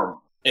form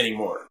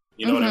anymore.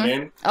 You know what I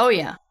mean? Oh,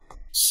 yeah.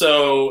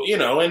 So,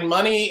 and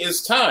money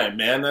is time,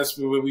 man.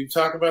 We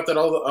talk about that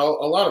a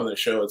lot on this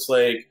show. It's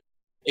like,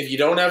 if you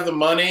don't have the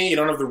money, you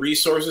don't have the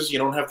resources, you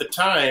don't have the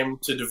time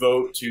to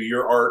devote to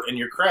your art and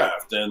your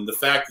craft. And the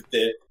fact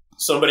that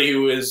somebody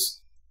who is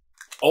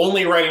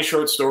only writing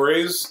short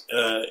stories,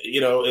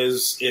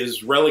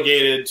 is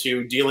relegated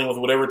to dealing with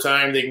whatever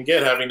time they can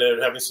get, having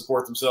to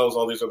support themselves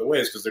all these other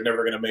ways because they're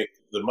never going to make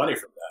the money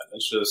from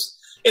that.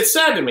 It's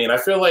sad to me, and I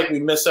feel like we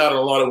miss out on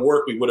a lot of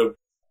work we would have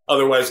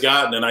otherwise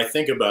gotten, and I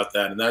think about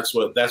that, and that's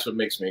what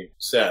makes me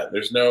sad.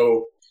 There's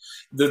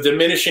the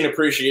diminishing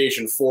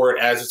appreciation for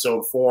it as its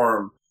own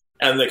form,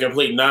 and the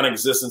complete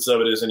non-existence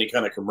of it as any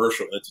kind of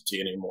commercial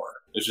entity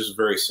anymore. It's just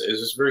very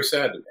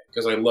sad to me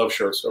because I love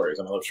short stories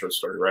and I love short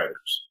story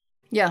writers.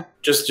 Yeah.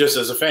 Just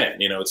as a fan,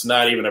 it's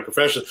not even a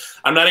profession.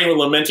 I'm not even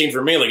lamenting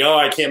for me, like, oh,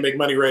 I can't make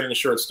money writing a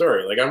short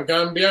story. Like, I'm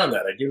beyond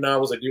that. I do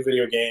novels, I do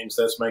video games.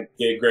 That's my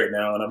gig right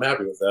now, and I'm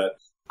happy with that.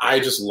 I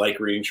just like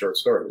reading short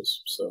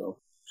stories. So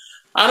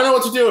I don't know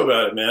what to do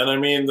about it, man. I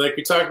mean, like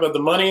we talked about, the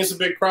money is a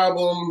big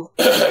problem.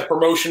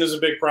 Promotion is a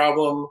big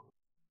problem.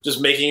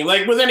 Just making,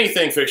 like with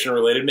anything fiction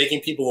related,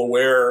 making people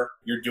aware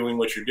you're doing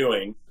what you're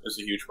doing is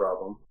a huge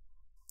problem.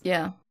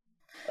 Yeah.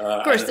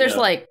 Of course, there's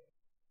like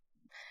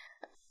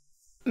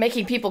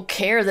making people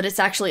care that it's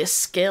actually a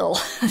skill.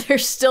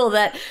 There's still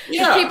that.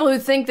 Yeah. There's people who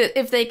think that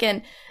if they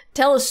can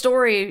tell a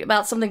story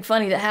about something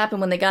funny that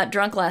happened when they got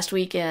drunk last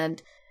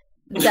weekend,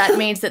 that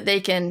means that they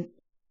can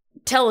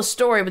tell a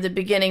story with a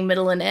beginning,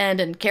 middle, and end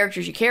and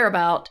characters you care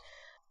about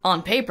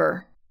on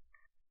paper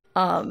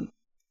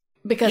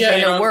because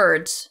they know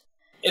words.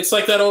 It's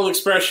like that old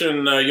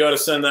expression, you ought to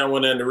send that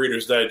one into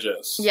Reader's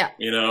Digest. Yeah.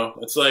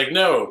 It's like,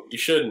 no, you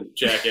shouldn't,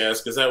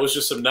 jackass, because that was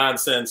just some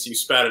nonsense. You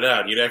spat it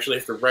out. You'd actually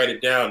have to write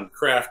it down,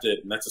 craft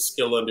it, and that's a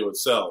skill unto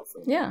itself.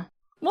 Yeah.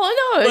 Well,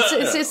 no,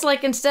 it's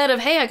like instead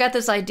of, hey, I got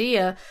this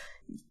idea,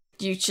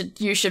 you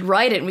should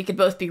write it and we could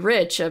both be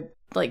rich.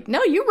 Like,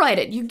 no, you write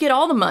it. You get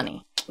all the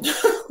money.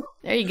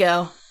 There you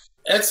go.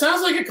 It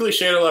sounds like a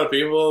cliche to a lot of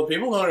people.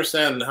 People don't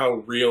understand how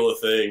real a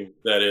thing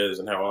that is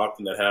and how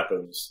often that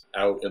happens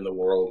out in the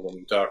world when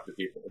you talk to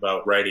people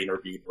about writing or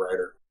being a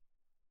writer.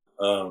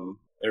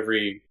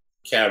 Every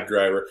cab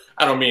driver,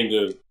 I don't mean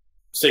to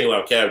single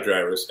out cab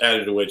drivers,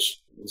 added to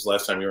which was the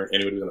last time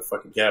anybody was in a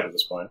fucking cab at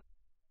this point.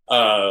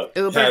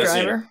 Uber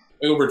driver.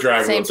 Uber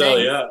driver will tell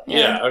you.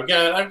 Yeah, I've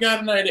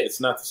got an idea. It's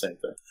not the same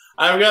thing.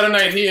 I've got an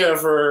idea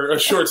for a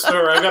short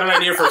story. I've got an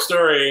idea for a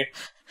story.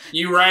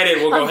 You write it,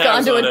 we'll go hands on it.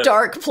 I've gone to a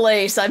dark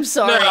place. I'm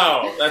sorry.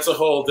 No, that's a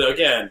whole,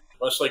 again,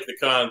 much like the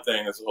con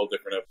thing, that's a whole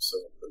different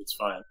episode, but it's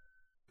fine.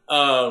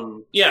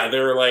 Yeah, they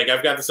were like,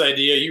 I've got this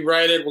idea, you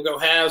write it, we'll go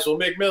halves, we'll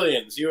make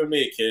millions, you and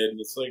me, kid.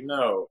 And it's like,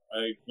 no,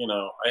 I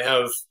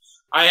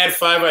had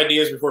 5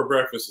 ideas before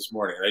breakfast this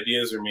morning.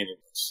 Ideas are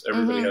meaningless.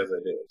 Everybody has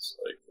ideas.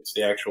 Like, it's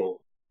the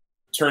actual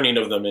turning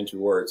of them into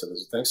words and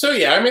this thing. So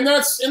yeah, I mean,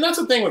 that's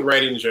the thing with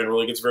writing in general.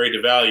 It gets very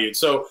devalued.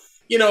 So,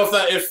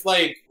 if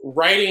like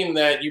writing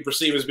that you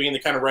perceive as being the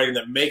kind of writing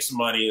that makes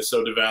money is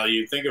so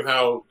devalued, think of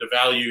how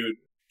devalued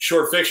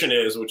short fiction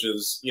is, which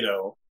is,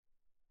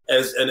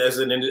 as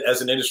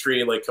an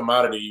industry, like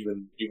commodity,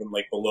 even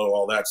like below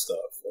all that stuff.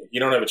 Like,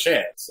 you don't have a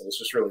chance, and it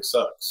just really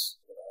sucks.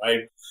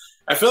 I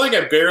feel like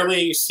I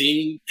barely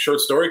see short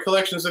story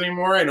collections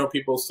anymore. I know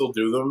people still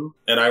do them,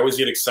 and I always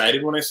get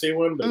excited when I see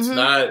one, but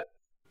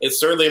it's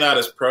certainly not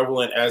as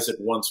prevalent as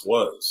it once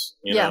was,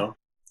 you know?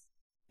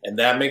 And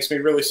that makes me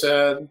really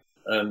sad.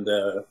 And,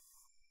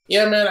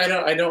 yeah, man,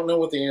 I don't know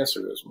what the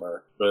answer is,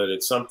 Mark, but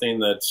it's something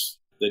that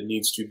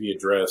needs to be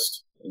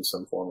addressed in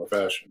some form or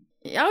fashion.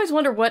 I always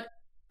wonder what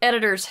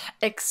editors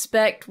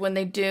expect when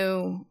they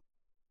do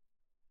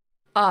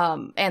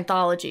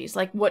anthologies,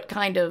 like what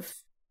kind of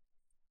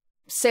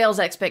sales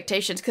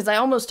expectations, because I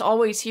almost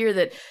always hear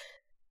that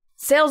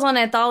sales on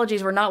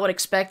anthologies were not what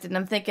expected, and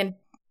I'm thinking,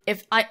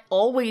 if I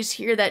always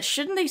hear that,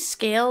 shouldn't they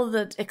scale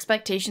the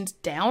expectations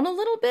down a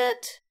little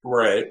bit?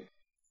 Right.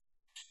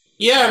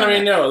 Yeah, and I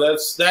mean,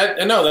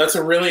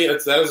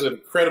 that is an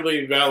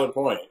incredibly valid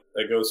point.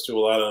 That goes to a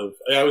lot of.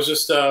 I was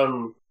just I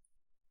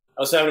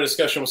was having a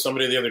discussion with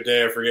somebody the other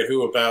day, I forget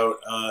who, about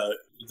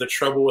the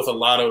trouble with a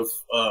lot of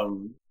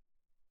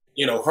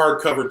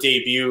hardcover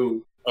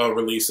debut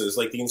releases,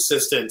 like the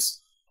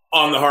insistence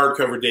on the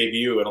hardcover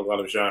debut in a lot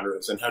of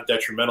genres, and how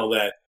detrimental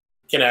that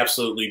can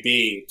absolutely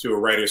be to a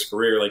writer's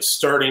career. Like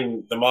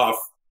starting them off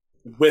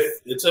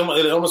with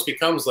it almost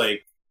becomes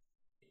like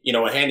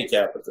a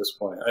handicap at this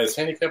point. Is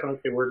handicap an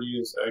okay word to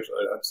use?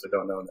 Actually, I honestly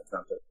don't know in that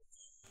context.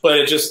 But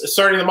it just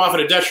starting them off at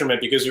a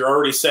detriment because you're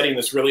already setting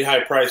this really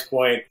high price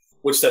point,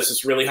 which sets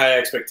this really high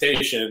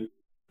expectation.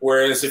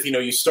 Whereas if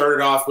you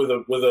started off with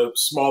a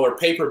smaller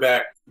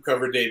paperback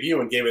cover debut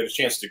and gave it a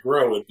chance to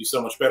grow, it'd be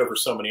so much better for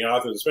so many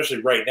authors,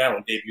 especially right now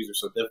when debuts are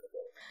so difficult.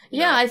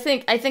 Yeah, I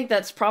think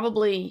that's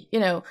probably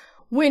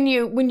when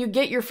you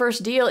get your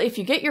first deal, if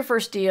you get your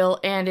first deal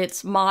and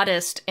it's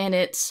modest and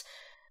it's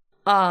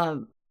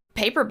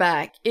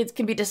paperback, it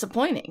can be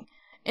disappointing.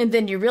 And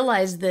then you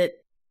realize that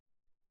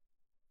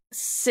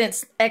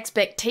since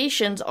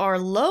expectations are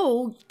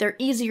low, they're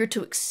easier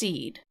to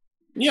exceed.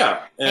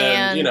 Yeah.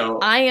 And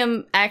I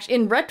am actually,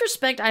 in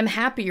retrospect, I'm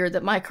happier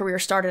that my career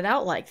started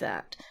out like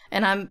that.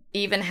 And I'm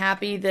even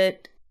happy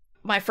that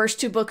my first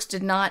 2 books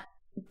did not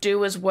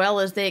do as well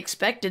as they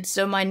expected.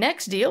 So my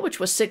next deal, which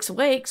was 6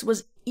 Wakes,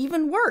 was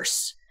even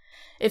worse.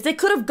 If they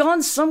could have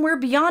gone somewhere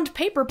beyond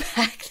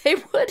paperback, they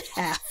would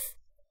have.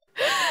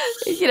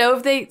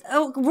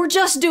 If we're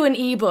just doing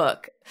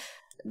ebook,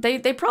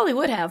 they probably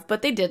would have,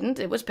 but they didn't.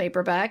 It was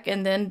paperback,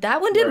 and then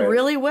that one did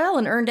really well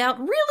and earned out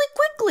really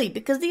quickly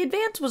because the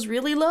advance was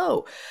really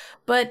low.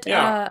 But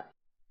that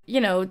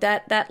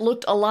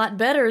looked a lot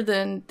better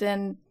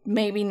than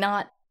maybe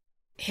not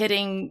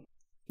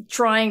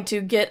trying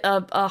to get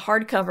a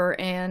hardcover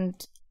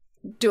and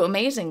do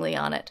amazingly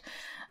on it.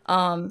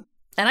 And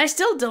I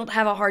still don't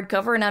have a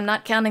hardcover, and I'm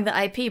not counting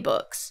the IP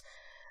books.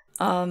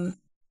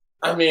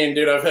 I mean,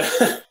 dude, I've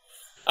had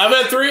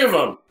 3 of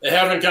them. They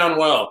haven't gone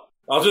well.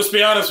 I'll just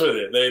be honest with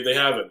you. They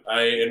haven't.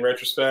 In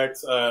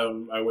retrospect,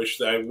 I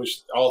wish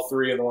all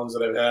 3 of the ones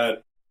that I've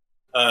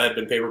had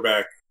been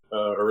paperback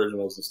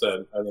originals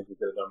instead. I think we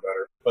could have done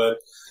better. But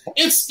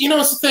it's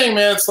the thing,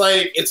 man. It's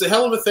like it's a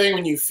hell of a thing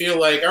when you feel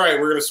like, all right,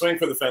 we're going to swing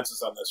for the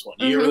fences on this one.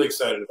 You get really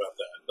excited about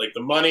that. Like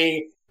the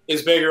money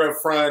is bigger up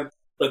front.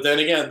 But then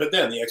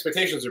the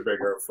expectations are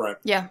bigger up front.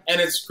 Yeah.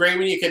 And it's great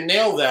when you can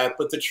nail that.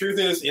 But the truth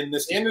is, in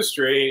this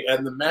industry,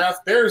 and the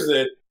math bears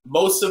it,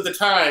 most of the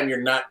time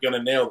you're not going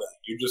to nail that.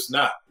 You're just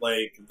not.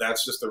 Like,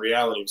 that's just the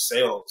reality of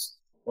sales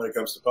when it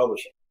comes to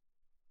publishing.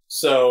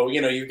 So,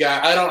 you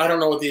got, I don't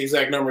know what the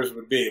exact numbers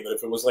would be, but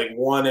if it was like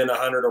 1 in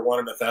 100 or 1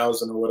 in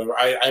 1,000 or whatever,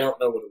 I don't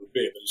know what it would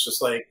be. But it's just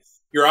like,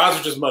 your odds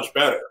are just much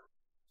better.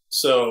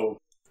 So,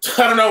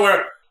 I don't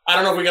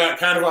know if we got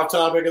kind of off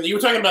topic. You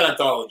were talking about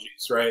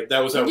anthologies, right?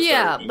 That was how we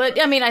started.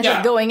 But I mean, I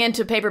think going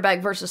into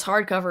paperback versus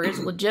hardcover is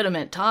a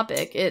legitimate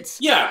topic. Is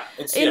it?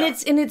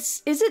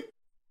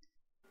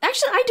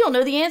 Actually, I don't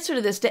know the answer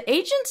to this. Do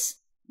agents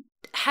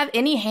have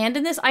any hand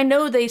in this? I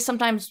know they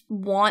sometimes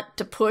want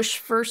to push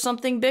for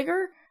something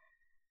bigger,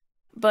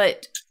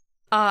 but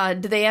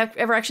Do they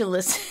ever actually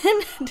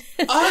listen?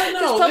 No.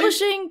 Does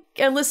publishing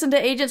listen to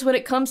agents when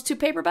it comes to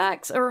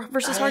paperbacks or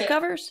versus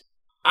hardcovers?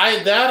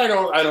 I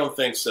don't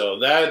think so.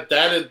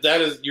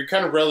 That is you're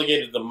kind of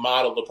relegated to the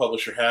model the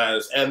publisher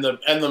has, and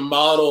the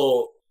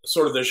model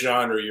sort of the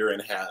genre you're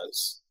in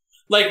has.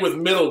 Like with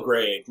middle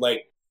grade,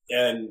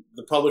 and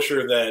the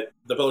publishers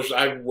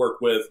I've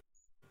worked with,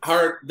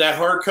 that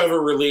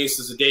hardcover release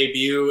is a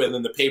debut, and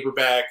then the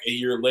paperback a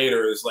year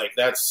later is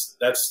that's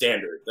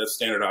standard. That's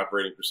standard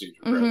operating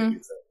procedure for every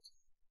thing,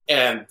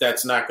 and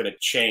that's not going to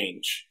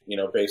change,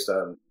 based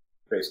on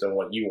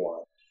what you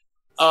want.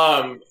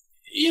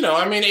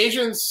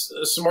 Agents,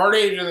 smart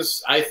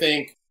agents, I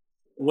think,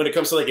 when it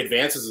comes to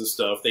advances and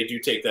stuff, they do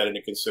take that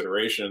into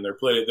consideration. There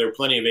are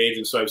plenty of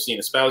agents who I've seen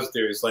espouse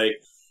theories.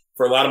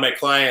 For a lot of my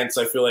clients,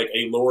 I feel like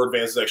a lower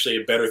advance is actually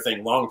a better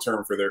thing long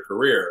term for their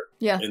career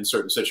in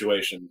certain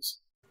situations.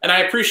 And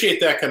I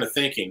appreciate that kind of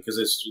thinking, because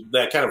it's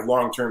that kind of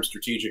long term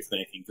strategic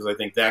thinking, because I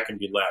think that can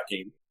be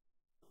lacking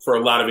for a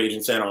lot of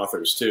agents and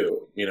authors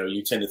too.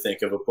 You tend to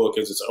think of a book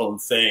as its own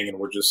thing, and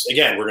we're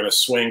going to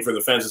swing for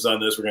the fences on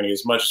this. We're going to get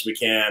as much as we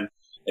can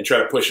and try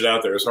to push it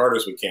out there as hard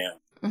as we can.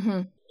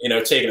 Mm-hmm.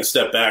 Taking a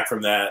step back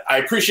from that. I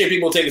appreciate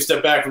people take a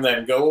step back from that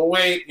and go, well,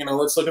 wait,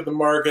 let's look at the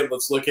market.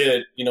 Let's look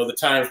at, the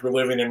times we're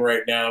living in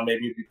right now.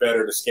 Maybe it'd be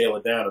better to scale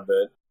it down a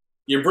bit.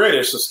 You're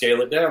British, so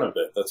scale it down a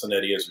bit. That's an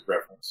Eddie Izzard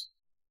reference.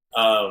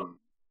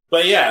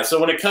 But yeah, so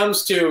when it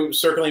comes to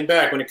circling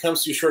back, when it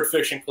comes to short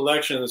fiction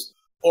collections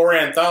or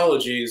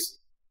anthologies,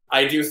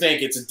 I do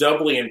think it's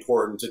doubly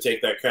important to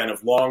take that kind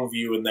of long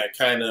view and that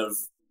kind of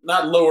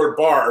not lowered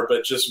bar,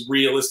 but just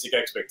realistic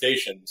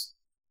expectations.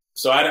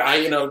 So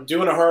doing a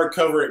big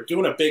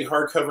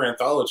hardcover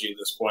anthology at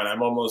this point, I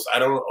almost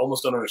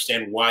don't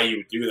understand why you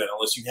would do that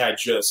unless you had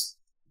just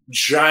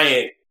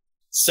giant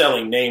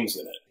selling names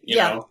in it. You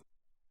know,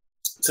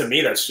 to me,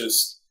 that's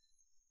just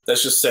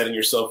setting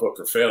yourself up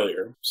for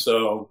failure.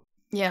 So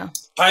yeah,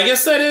 I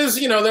guess that is,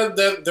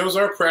 that those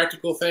are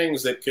practical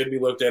things that could be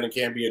looked at and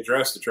can be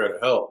addressed to try to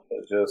help.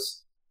 But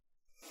just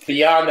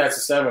beyond that,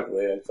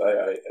 systemically,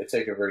 I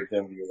take a very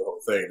dim view of the whole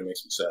thing, and it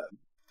makes me sad.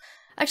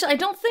 Actually, I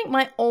don't think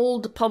my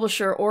old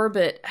publisher,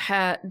 Orbit,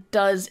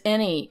 does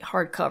any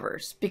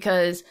hardcovers,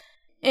 because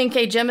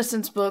N.K.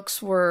 Jemison's books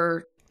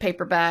were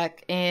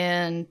paperback,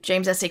 and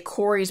James S.A.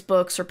 Corey's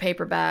books are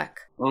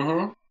paperback.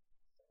 Mm-hmm.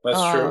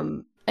 That's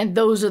true. And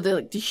those are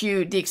the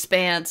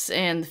Expanse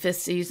and the Fifth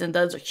Season.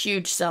 Those are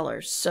huge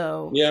sellers.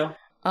 So yeah,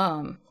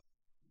 of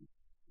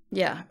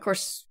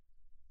course,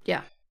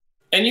 yeah.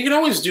 And you can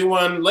always do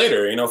one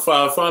later.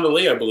 Fonda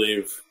Lee, I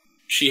believe,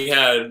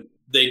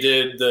 they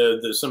did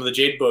some of the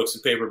Jade books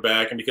in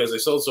paperback, and because they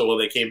sold so well,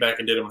 they came back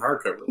and did them in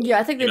hardcover. Yeah,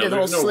 I think they did the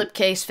whole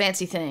slipcase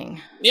fancy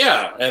thing.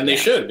 Yeah, and they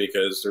should,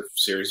 because their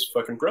series is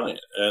fucking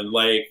brilliant. And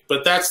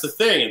but that's the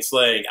thing. It's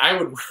I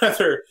would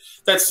rather,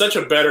 that's such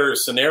a better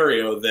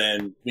scenario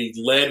than we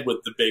led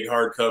with the big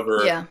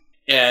hardcover,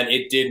 and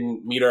it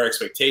didn't meet our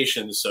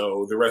expectations,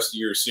 so the rest of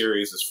your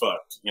series is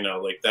fucked.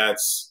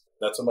 That's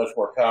a much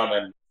more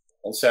common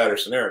and sadder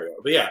scenario.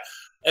 But yeah.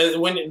 But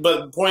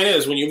the point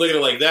is, when you look at it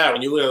like that,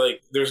 when you look at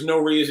there's no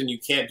reason you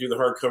can't do the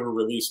hardcover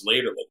release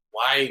later.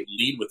 Why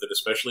lead with it,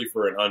 especially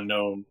for an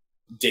unknown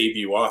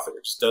debut author?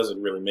 It just doesn't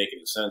really make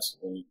any sense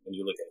when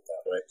you look at it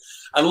that way.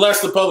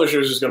 Unless the publisher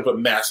is just going to put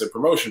massive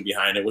promotion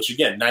behind it, which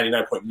again,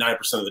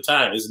 99.9% of the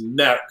time is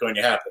not going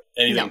to happen.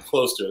 Anything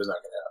close to it is not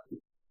going to happen.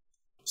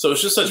 So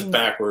it's just such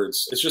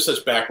backwards. It's just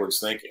such backwards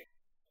thinking,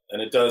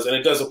 and it does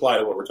apply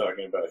to what we're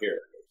talking about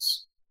here.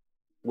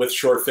 With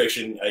short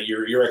fiction,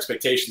 your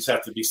expectations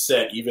have to be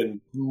set even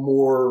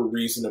more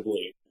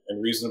reasonably,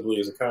 and reasonably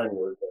is a kind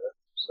word there.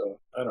 So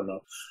I don't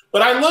know,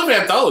 but I love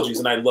anthologies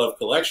and I love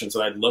collections,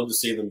 and I'd love to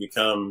see them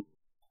become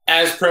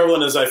as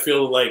prevalent as I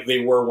feel like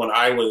they were when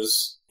I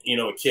was,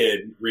 a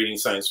kid reading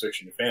science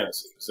fiction and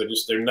fantasy. So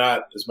they're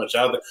not as much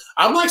out there.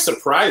 I'm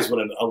surprised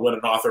when an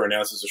author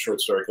announces a short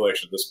story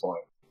collection at this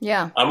point.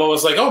 Yeah, I'm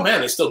always like, oh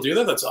man, they still do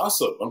that. That's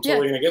awesome. I'm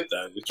totally gonna get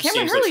that.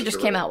 Cameron Hurley just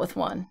came out with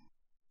one.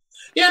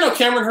 Yeah, no,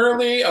 Cameron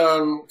Hurley,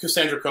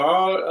 Cassandra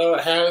Caw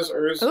has,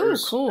 or is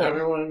cool.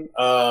 Everyone.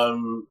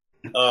 Malcolm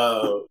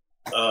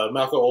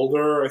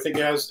Older, I think,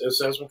 has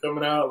one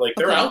coming out.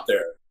 They're out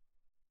there.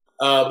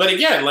 But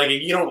again,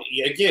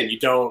 you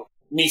don't,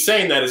 me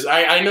saying that is,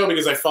 I know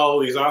because I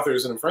follow these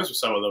authors and I'm friends with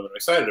some of them and I'm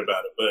excited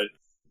about it, but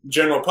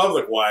general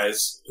public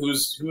wise,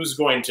 who's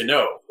going to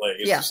know?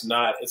 It's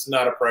not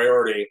a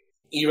priority,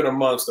 even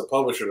amongst the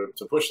publisher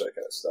to push that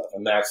kind of stuff.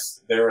 And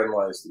therein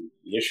lies the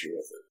issue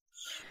with it.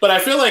 But I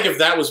feel like if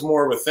that was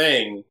more of a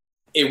thing,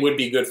 it would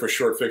be good for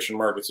short fiction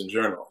markets in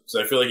general.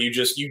 So I feel like you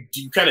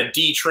kind of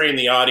detrain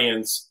the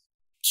audience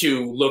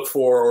to look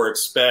for or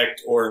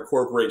expect or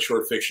incorporate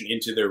short fiction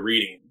into their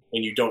reading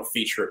when you don't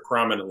feature it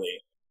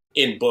prominently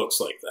in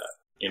books like that,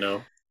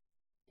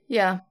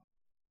 Yeah.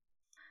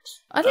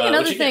 I think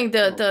another thing,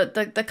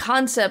 the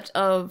concept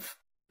of,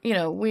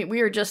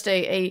 we are just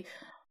a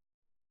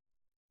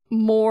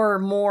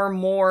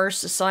more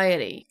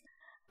society.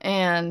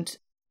 And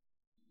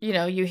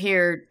you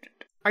hear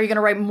are you going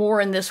to write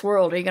more in this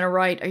world? Are you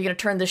going to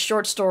turn this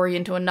short story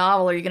into a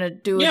novel? Are you going to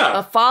do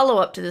a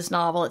follow-up to this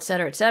novel, et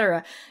cetera, et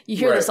cetera? You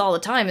hear this all the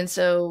time. And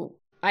so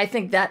I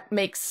think that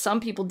makes some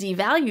people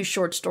devalue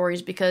short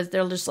stories because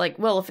they're just like,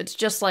 well, if it's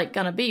just like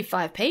going to be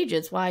 5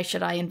 pages, why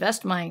should I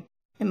invest my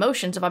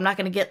emotions if I'm not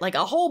going to get like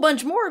a whole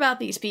bunch more about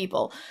these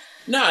people?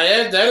 No,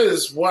 that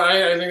is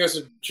why I think that's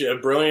a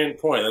brilliant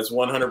point. That's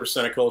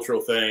 100% a cultural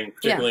thing,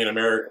 particularly in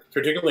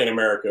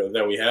America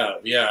that we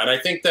have. Yeah, and I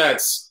think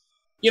that's,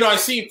 I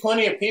see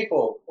plenty of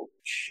people. Oh,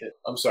 shit.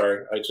 I'm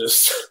sorry. I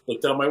just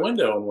looked out my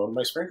window and one of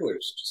my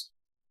sprinklers just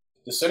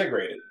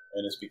disintegrated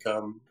and it's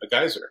become a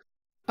geyser.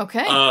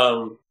 Okay.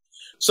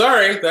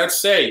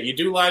 Sorry. You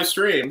do live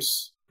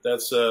streams.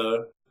 That's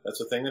a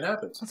thing that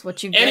happens. That's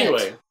what you get.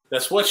 Anyway,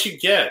 that's what you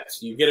get.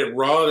 You get it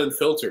raw and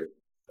filtered,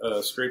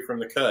 straight from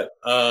the cut.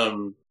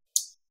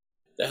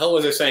 The hell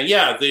was I saying?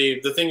 Yeah,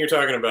 the thing you're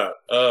talking about.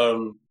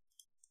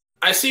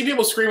 I see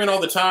people screaming all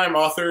the time,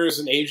 authors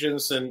and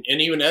agents and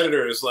even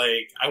editors,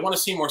 like, I want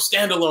to see more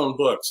standalone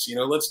books.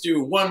 Let's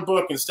do 1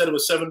 book instead of a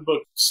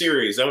 7-book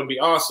series. That would be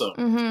awesome.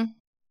 Mm-hmm.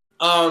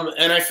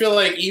 And I feel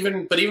like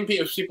even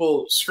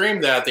people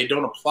scream that, they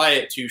don't apply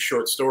it to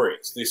short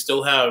stories. They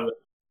still have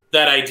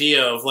that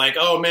idea of like,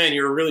 oh man,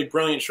 you're a really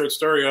brilliant short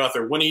story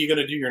author. When are you going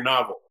to do your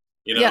novel?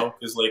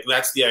 Because like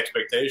that's the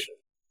expectation.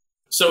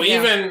 So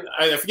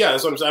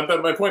that's what I'm saying.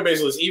 But my point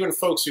basically is even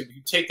folks who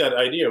take that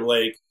idea of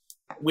like,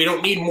 we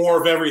don't need more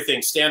of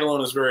everything.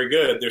 Standalone is very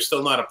good. They're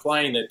still not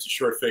applying it to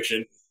short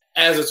fiction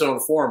as its own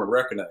form and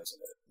recognizing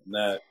it.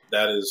 And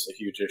that is a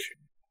huge issue.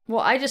 Well,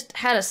 I just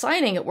had a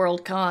signing at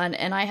Worldcon,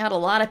 and I had a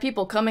lot of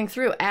people coming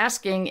through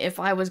asking if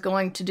I was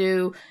going to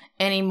do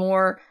any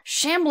more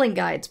Shambling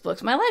Guides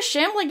books. My last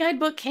Shambling Guide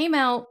book came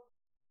out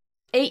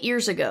 8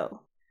 years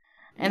ago.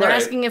 And they're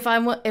asking if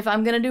I'm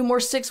going to do more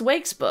Six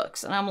Wakes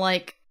books. And I'm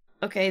like,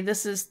 okay,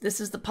 this is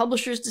the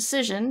publisher's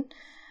decision.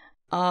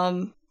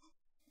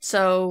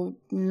 So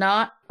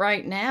not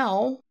right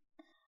now.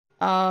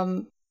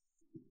 And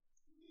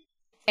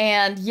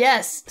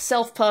yes,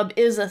 self-pub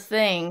is a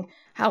thing.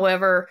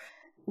 However,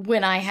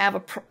 when I have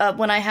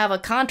a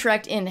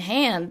contract in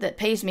hand that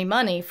pays me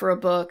money for a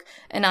book,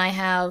 and I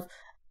have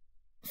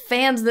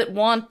fans that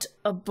want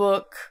a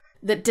book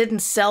that didn't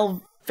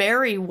sell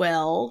very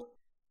well,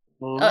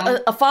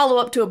 a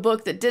follow-up to a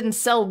book that didn't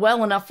sell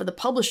well enough for the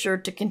publisher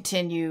to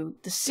continue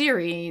the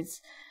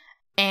series,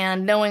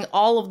 and knowing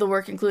all of the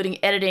work,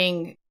 including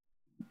editing,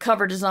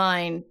 cover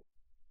design,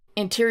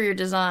 interior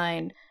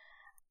design,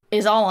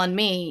 is all on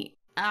me,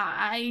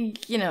 I'm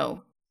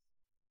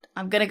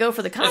gonna go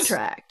for the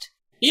contract.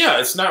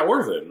 It's not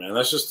worth it, man.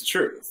 That's just the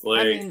truth.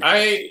 Like,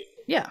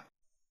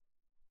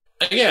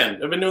 Again,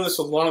 I've been doing this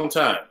a long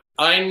time.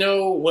 I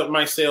know what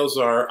my sales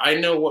are. I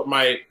know what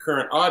my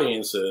current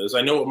audience is.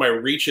 I know what my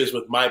reach is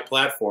with my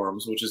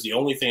platforms, which is the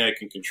only thing I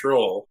can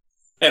control.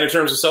 And in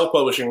terms of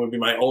self-publishing would be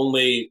my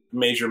only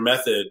major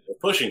method of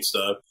pushing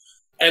stuff.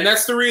 And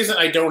that's the reason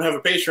I don't have a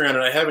Patreon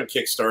and I haven't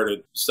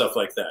kickstarted stuff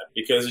like that,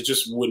 because it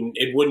just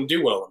wouldn't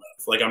do well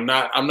enough. Like, I'm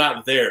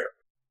not there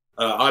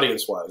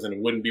audience-wise, and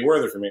it wouldn't be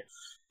worth it for me.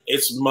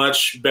 It's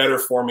much better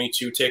for me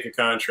to take a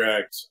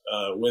contract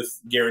with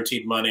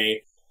guaranteed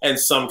money and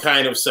some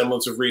kind of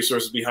semblance of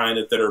resources behind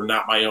it that are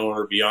not my own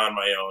or beyond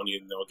my own,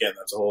 even though, again,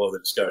 that's a whole other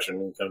discussion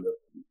when it comes to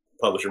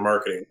publisher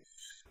marketing.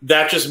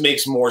 That just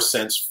makes more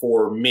sense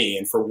for me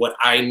and for what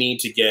I need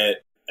to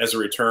get as a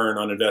return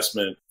on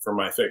investment for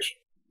my fiction.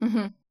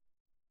 Mm-hmm.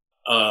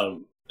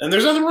 And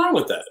there's nothing wrong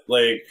with that.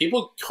 Like,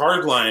 people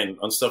hardline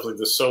on stuff like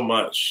this so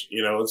much.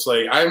 It's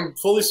like, I'm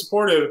fully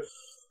supportive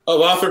of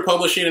author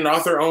publishing and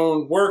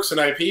author-owned works and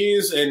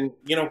IPs, and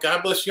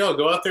God bless y'all.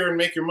 Go out there and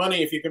make your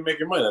money if you can make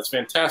your money. That's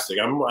fantastic.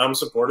 I'm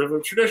supportive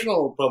of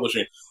traditional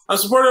publishing. I'm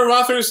supportive of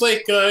authors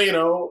like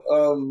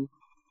who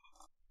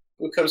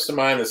comes to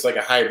mind that's like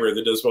a hybrid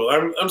that does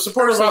both. I'm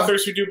supportive of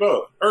authors who do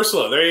both.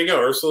 Ursula, there you go.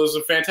 Ursula is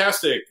a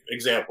fantastic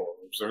example.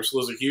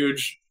 Ursula is a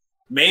huge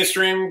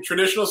mainstream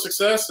traditional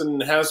success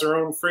and has her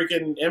own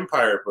freaking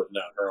empire putting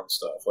out her own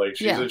stuff. Like,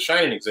 she's a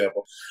shining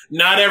example.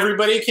 Not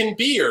everybody can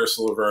be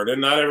Ursula Vernon.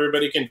 Not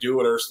everybody can do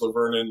what Ursula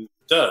Vernon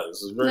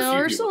does.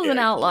 Ursula's an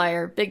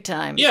outlier, big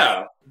time.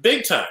 Yeah,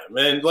 big time.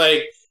 And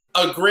like,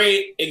 a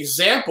great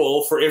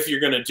example for if you're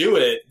going to do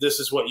it, this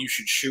is what you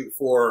should shoot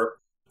for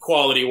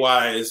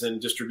quality-wise and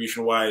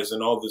distribution-wise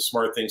and all the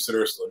smart things that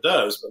Ursula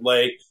does. But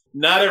like,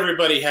 not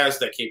everybody has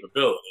that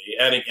capability.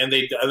 And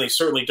they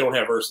certainly don't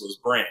have Ursula's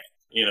brand.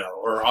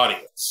 Or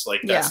audience.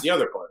 Like, that's the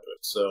other part of it.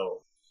 So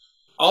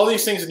all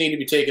these things need to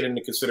be taken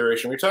into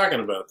consideration. We're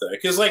talking about that.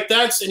 Because, like,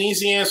 that's an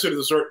easy answer to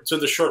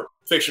the short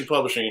fiction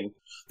publishing,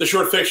 the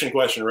short fiction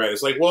question, right?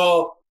 It's like,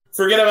 well,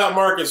 forget about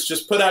markets,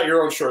 just put out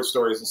your own short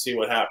stories and see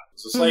what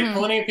happens. It's like,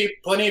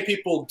 plenty of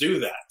people do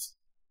that.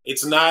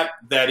 It's not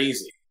that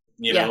easy.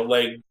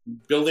 Like,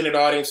 building an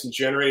audience and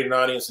generating an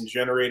audience and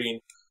generating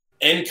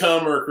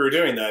income or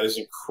doing that is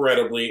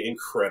incredibly,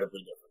 incredibly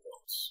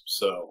difficult.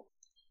 So...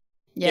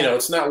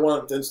 it's not,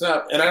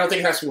 and I don't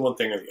think it has to be one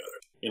thing or the other.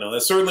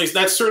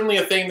 That's certainly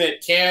a thing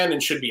that can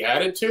and should be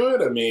added to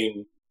it. I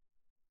mean,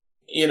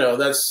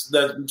 that's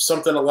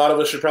something a lot of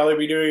us should probably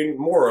be doing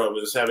more of,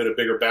 is having a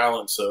bigger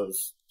balance of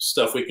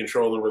stuff we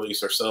control and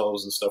release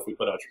ourselves and stuff we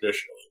put out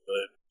traditionally.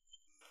 But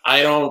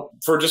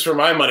for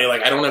my money,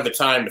 like, I don't have the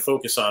time to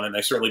focus on it, and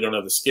I certainly don't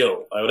have the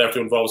skill. I would have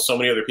to involve so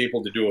many other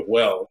people to do it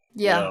well.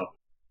 Yeah.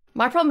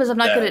 My problem is I'm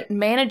not good at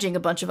managing a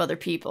bunch of other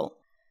people.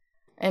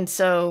 And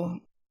so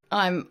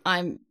I'm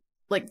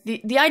like,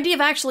 the idea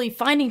of actually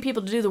finding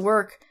people to do the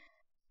work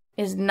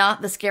is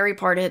not the scary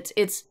part.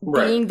 It's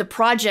being the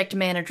project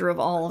manager of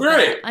all of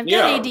that. I've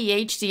got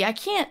ADHD.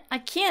 I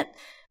can't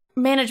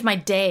manage my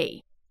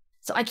day.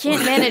 So I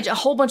can't manage a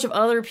whole bunch of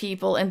other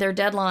people and their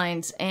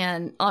deadlines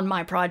and on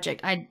my project.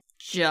 I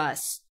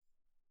just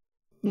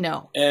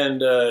no.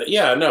 And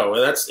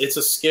it's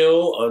a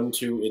skill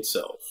unto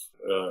itself.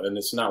 And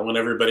it's not one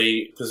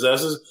everybody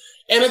possesses.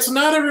 And it's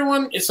not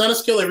a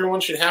skill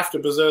everyone should have to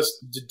possess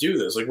to do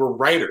this. Like, we're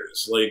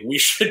writers. Like, we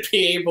should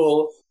be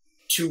able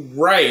to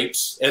write,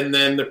 and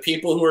then the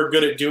people who are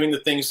good at doing the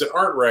things that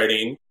aren't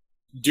writing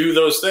do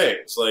those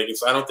things. Like,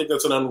 I don't think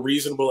that's an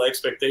unreasonable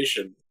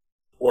expectation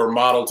or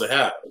model to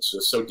have. It's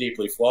just so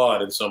deeply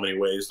flawed in so many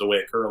ways, the way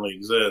it currently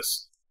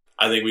exists.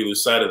 I think we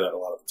lose sight of that a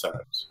lot of the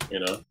times,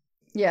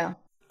 Yeah.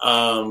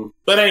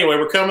 But anyway,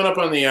 we're coming up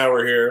on the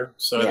hour here,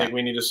 so I think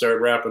we need to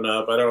start wrapping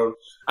up.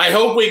 I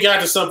hope we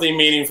got to something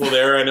meaningful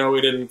there. I know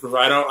we didn't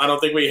provide, I don't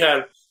think we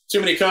had too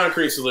many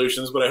concrete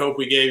solutions, but I hope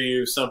we gave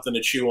you something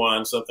to chew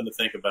on, something to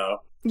think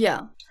about.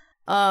 Yeah.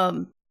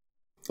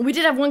 We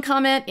did have one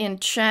comment in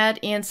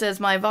chat. Ian says,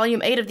 my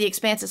volume 8 of The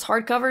Expanse is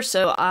hardcover,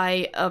 so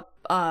I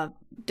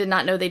did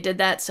not know they did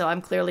that, so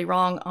I'm clearly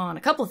wrong on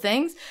a couple of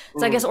things.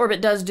 So I guess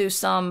Orbit does do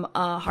some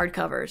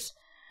hardcovers.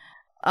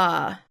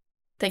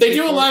 They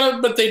do a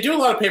lot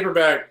of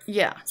paperback.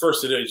 Yeah.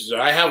 First editions.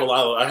 I have a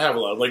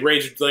lot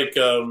like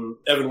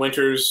Evan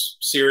Winter's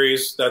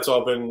series. That's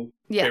all been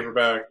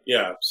paperback.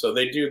 Yeah. So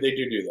they do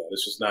that.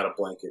 It's just not a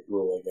blanket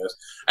rule, I guess.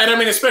 And I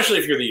mean, especially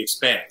if you're The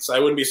Expanse, I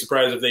wouldn't be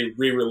surprised if they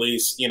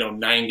re-release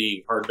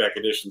 90 hardback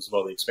editions of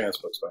all the Expanse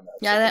books by now.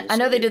 Yeah, I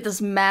know they did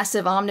this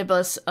massive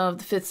omnibus of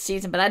the 5th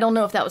season, but I don't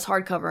know if that was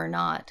hardcover or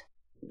not.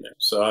 Yeah,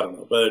 so I don't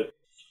know, but.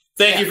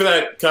 Thank you for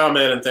that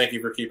comment, and thank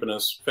you for keeping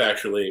us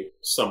factually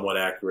somewhat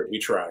accurate. We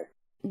try.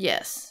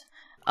 Yes.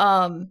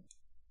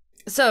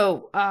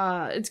 So,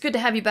 it's good to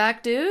have you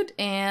back, dude,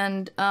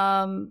 and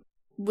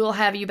we'll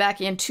have you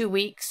back in 2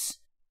 weeks.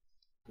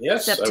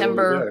 Yes,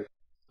 September,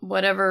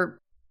 whatever.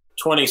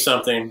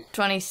 20-something.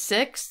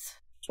 26th?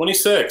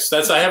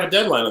 26th. I have a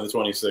deadline on the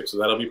 26th, so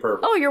that'll be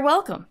perfect. Oh, you're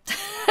welcome.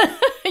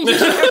 You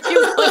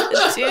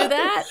want to do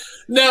that?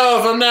 No,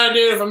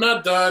 if I'm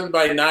not done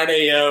by 9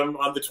 a.m.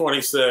 on the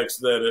 26th,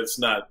 then it's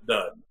not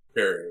done,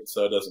 period.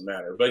 So it doesn't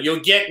matter. But you'll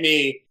get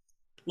me,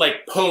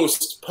 like,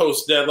 post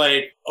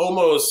deadline,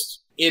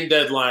 almost in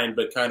deadline,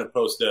 but kind of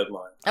post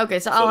deadline. Okay,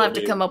 so I'll have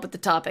to come up with the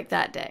topic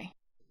that day.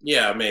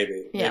 Yeah,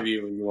 maybe. Yeah. Maybe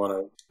you want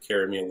to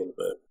carry me a little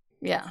bit.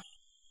 Yeah.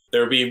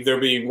 There'll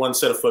be one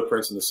set of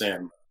footprints in the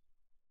sand.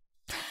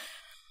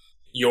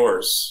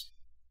 Yours.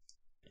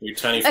 Your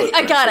tiny footprints.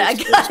 I got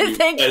it.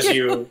 Thank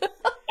you.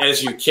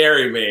 As you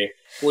carry me,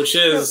 which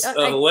is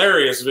a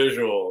hilarious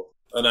visual,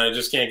 and I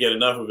just can't get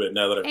enough of it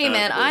now that I've. Hey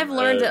man, I've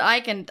learned that I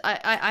can.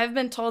 I've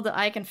been told that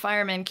I can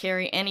fireman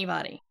carry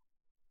anybody.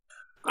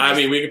 I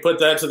mean, we can put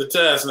that to the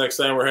test next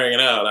time we're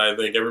hanging out. I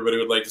think everybody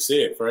would like to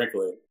see it,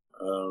 frankly.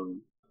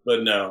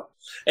 But no,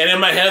 and in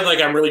my head,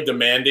 like, I'm really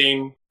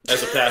demanding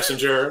as a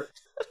passenger.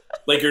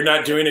 Like, you're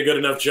not doing a good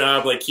enough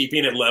job, like,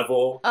 keeping it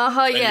level.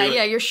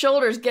 Yeah. Your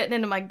shoulder's getting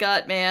into my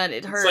gut, man.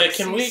 It hurts. It's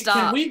like,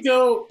 can we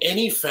go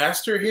any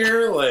faster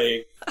here?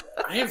 Like,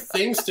 I have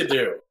things to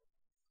do.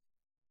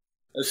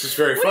 This is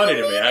very funny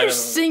to me. You're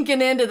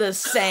sinking into the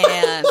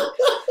sand.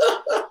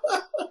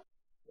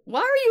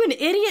 Why are you an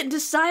idiot and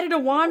decided to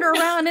wander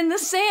around in the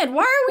sand?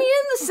 Why are we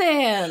in the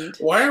sand?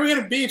 Why are we at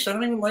a beach? I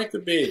don't even like the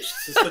beach.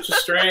 This is such a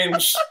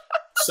strange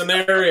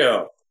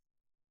scenario.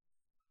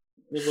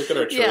 Look at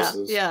our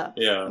choices. Yeah.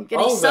 I'm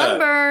getting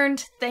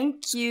sunburned.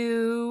 Thank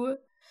you.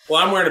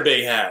 Well, I'm wearing a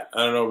big hat.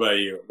 I don't know about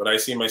you, but I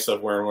see myself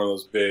wearing one of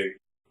those big,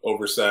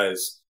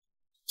 oversized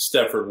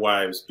Stepford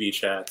Wives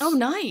beach hats. Oh,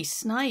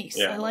 nice.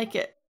 Yeah. I like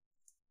it.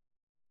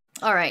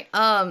 All right.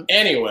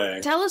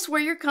 Anyway. Tell us where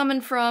you're coming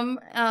from,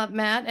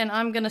 Matt, and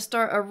I'm going to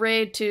start a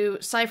raid to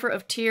Cypher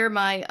of Tyr,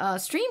 my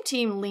stream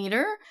team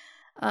leader.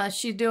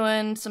 She's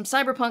doing some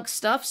cyberpunk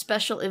stuff,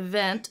 special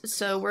event,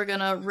 so we're going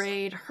to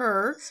raid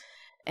her.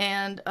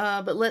 And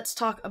but let's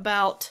talk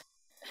about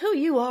who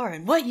you are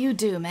and what you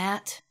do,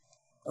 Matt.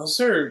 Those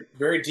are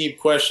very deep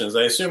questions.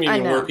 I assume you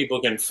mean where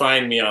people can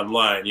find me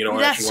online. You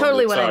don't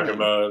actually want to talk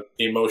about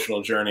the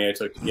emotional journey I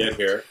took to get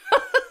here.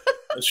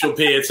 Which will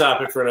be a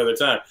topic for another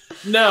time.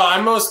 No,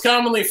 I'm most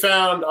commonly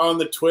found on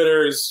the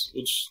Twitters,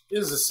 which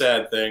is a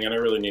sad thing, and I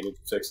really needed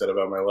to fix that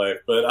about my life.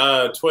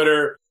 But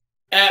Twitter,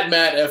 at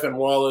Matt F. and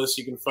Wallace.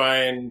 You can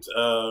find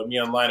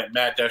me online at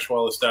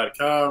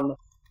matt-wallace.com.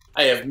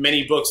 I have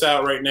many books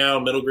out right now,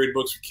 middle grade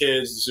books for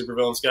kids, The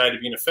Supervillain's Guide to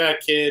Being a Fat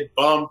Kid,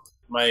 Bump,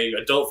 my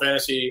adult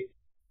fantasy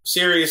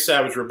series,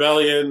 Savage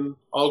Rebellion,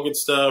 all good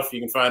stuff. You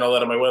can find all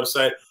that on my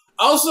website.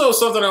 Also,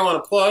 something I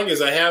want to plug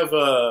is I have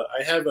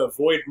a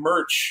Void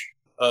merch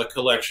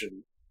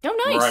collection. Oh,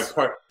 nice.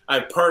 I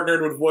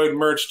partnered with Void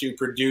Merch to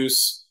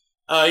produce,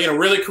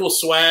 really cool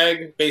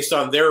swag based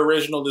on their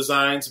original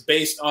designs,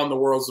 based on the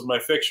worlds of my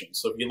fiction.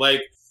 So if you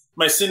like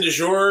my Sin du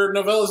Jour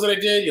novellas that I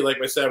did, you like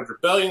my Savage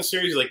Rebellion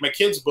series, you like my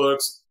kids'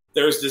 books,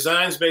 there's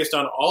designs based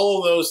on all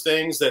of those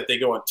things that they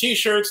go on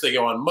T-shirts, they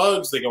go on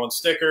mugs, they go on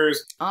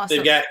stickers. Awesome.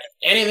 They've got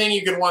anything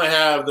you could want to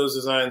have those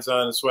designs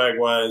on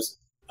swag-wise.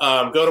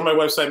 Go to my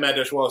website,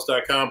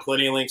 matt-wallace.com.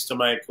 Plenty of links to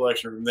my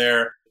collection from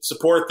there.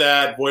 Support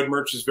that. Void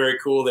Merch is very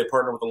cool. They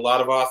partner with a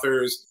lot of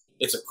authors.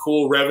 It's a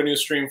cool revenue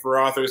stream for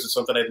authors. It's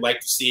something I'd like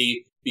to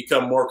see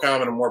become more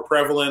common and more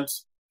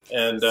prevalent.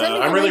 And send me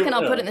the link and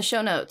I'll put it in the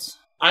show notes.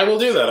 I will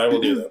do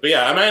that. But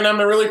yeah, I'm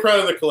really proud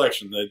of the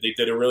collection. They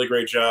did a really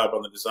great job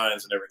on the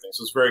designs and everything.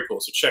 So it's very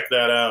cool. So check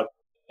that out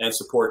and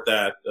support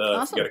that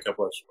awesome. If you get a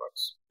couple extra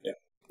bucks. Yeah.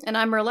 And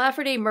I'm Mer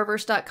Lafferty,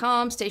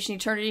 Merverse.com, Station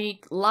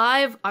Eternity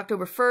live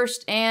October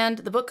 1st, and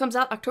the book comes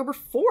out October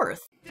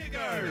 4th.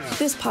 Diggers.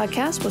 This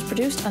podcast was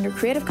produced under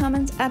Creative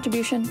Commons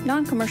Attribution,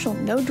 Non-Commercial,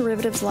 No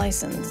Derivatives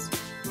License.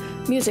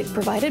 Music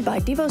provided by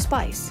Devo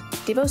Spice,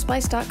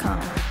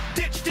 devospice.com.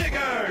 Ditch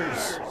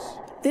Diggers!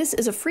 This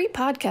is a free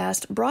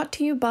podcast brought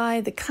to you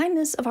by the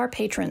kindness of our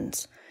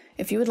patrons.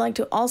 If you would like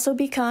to also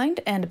be kind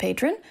and a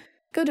patron,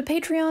 go to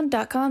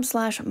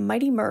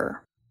patreon.com/mightymer.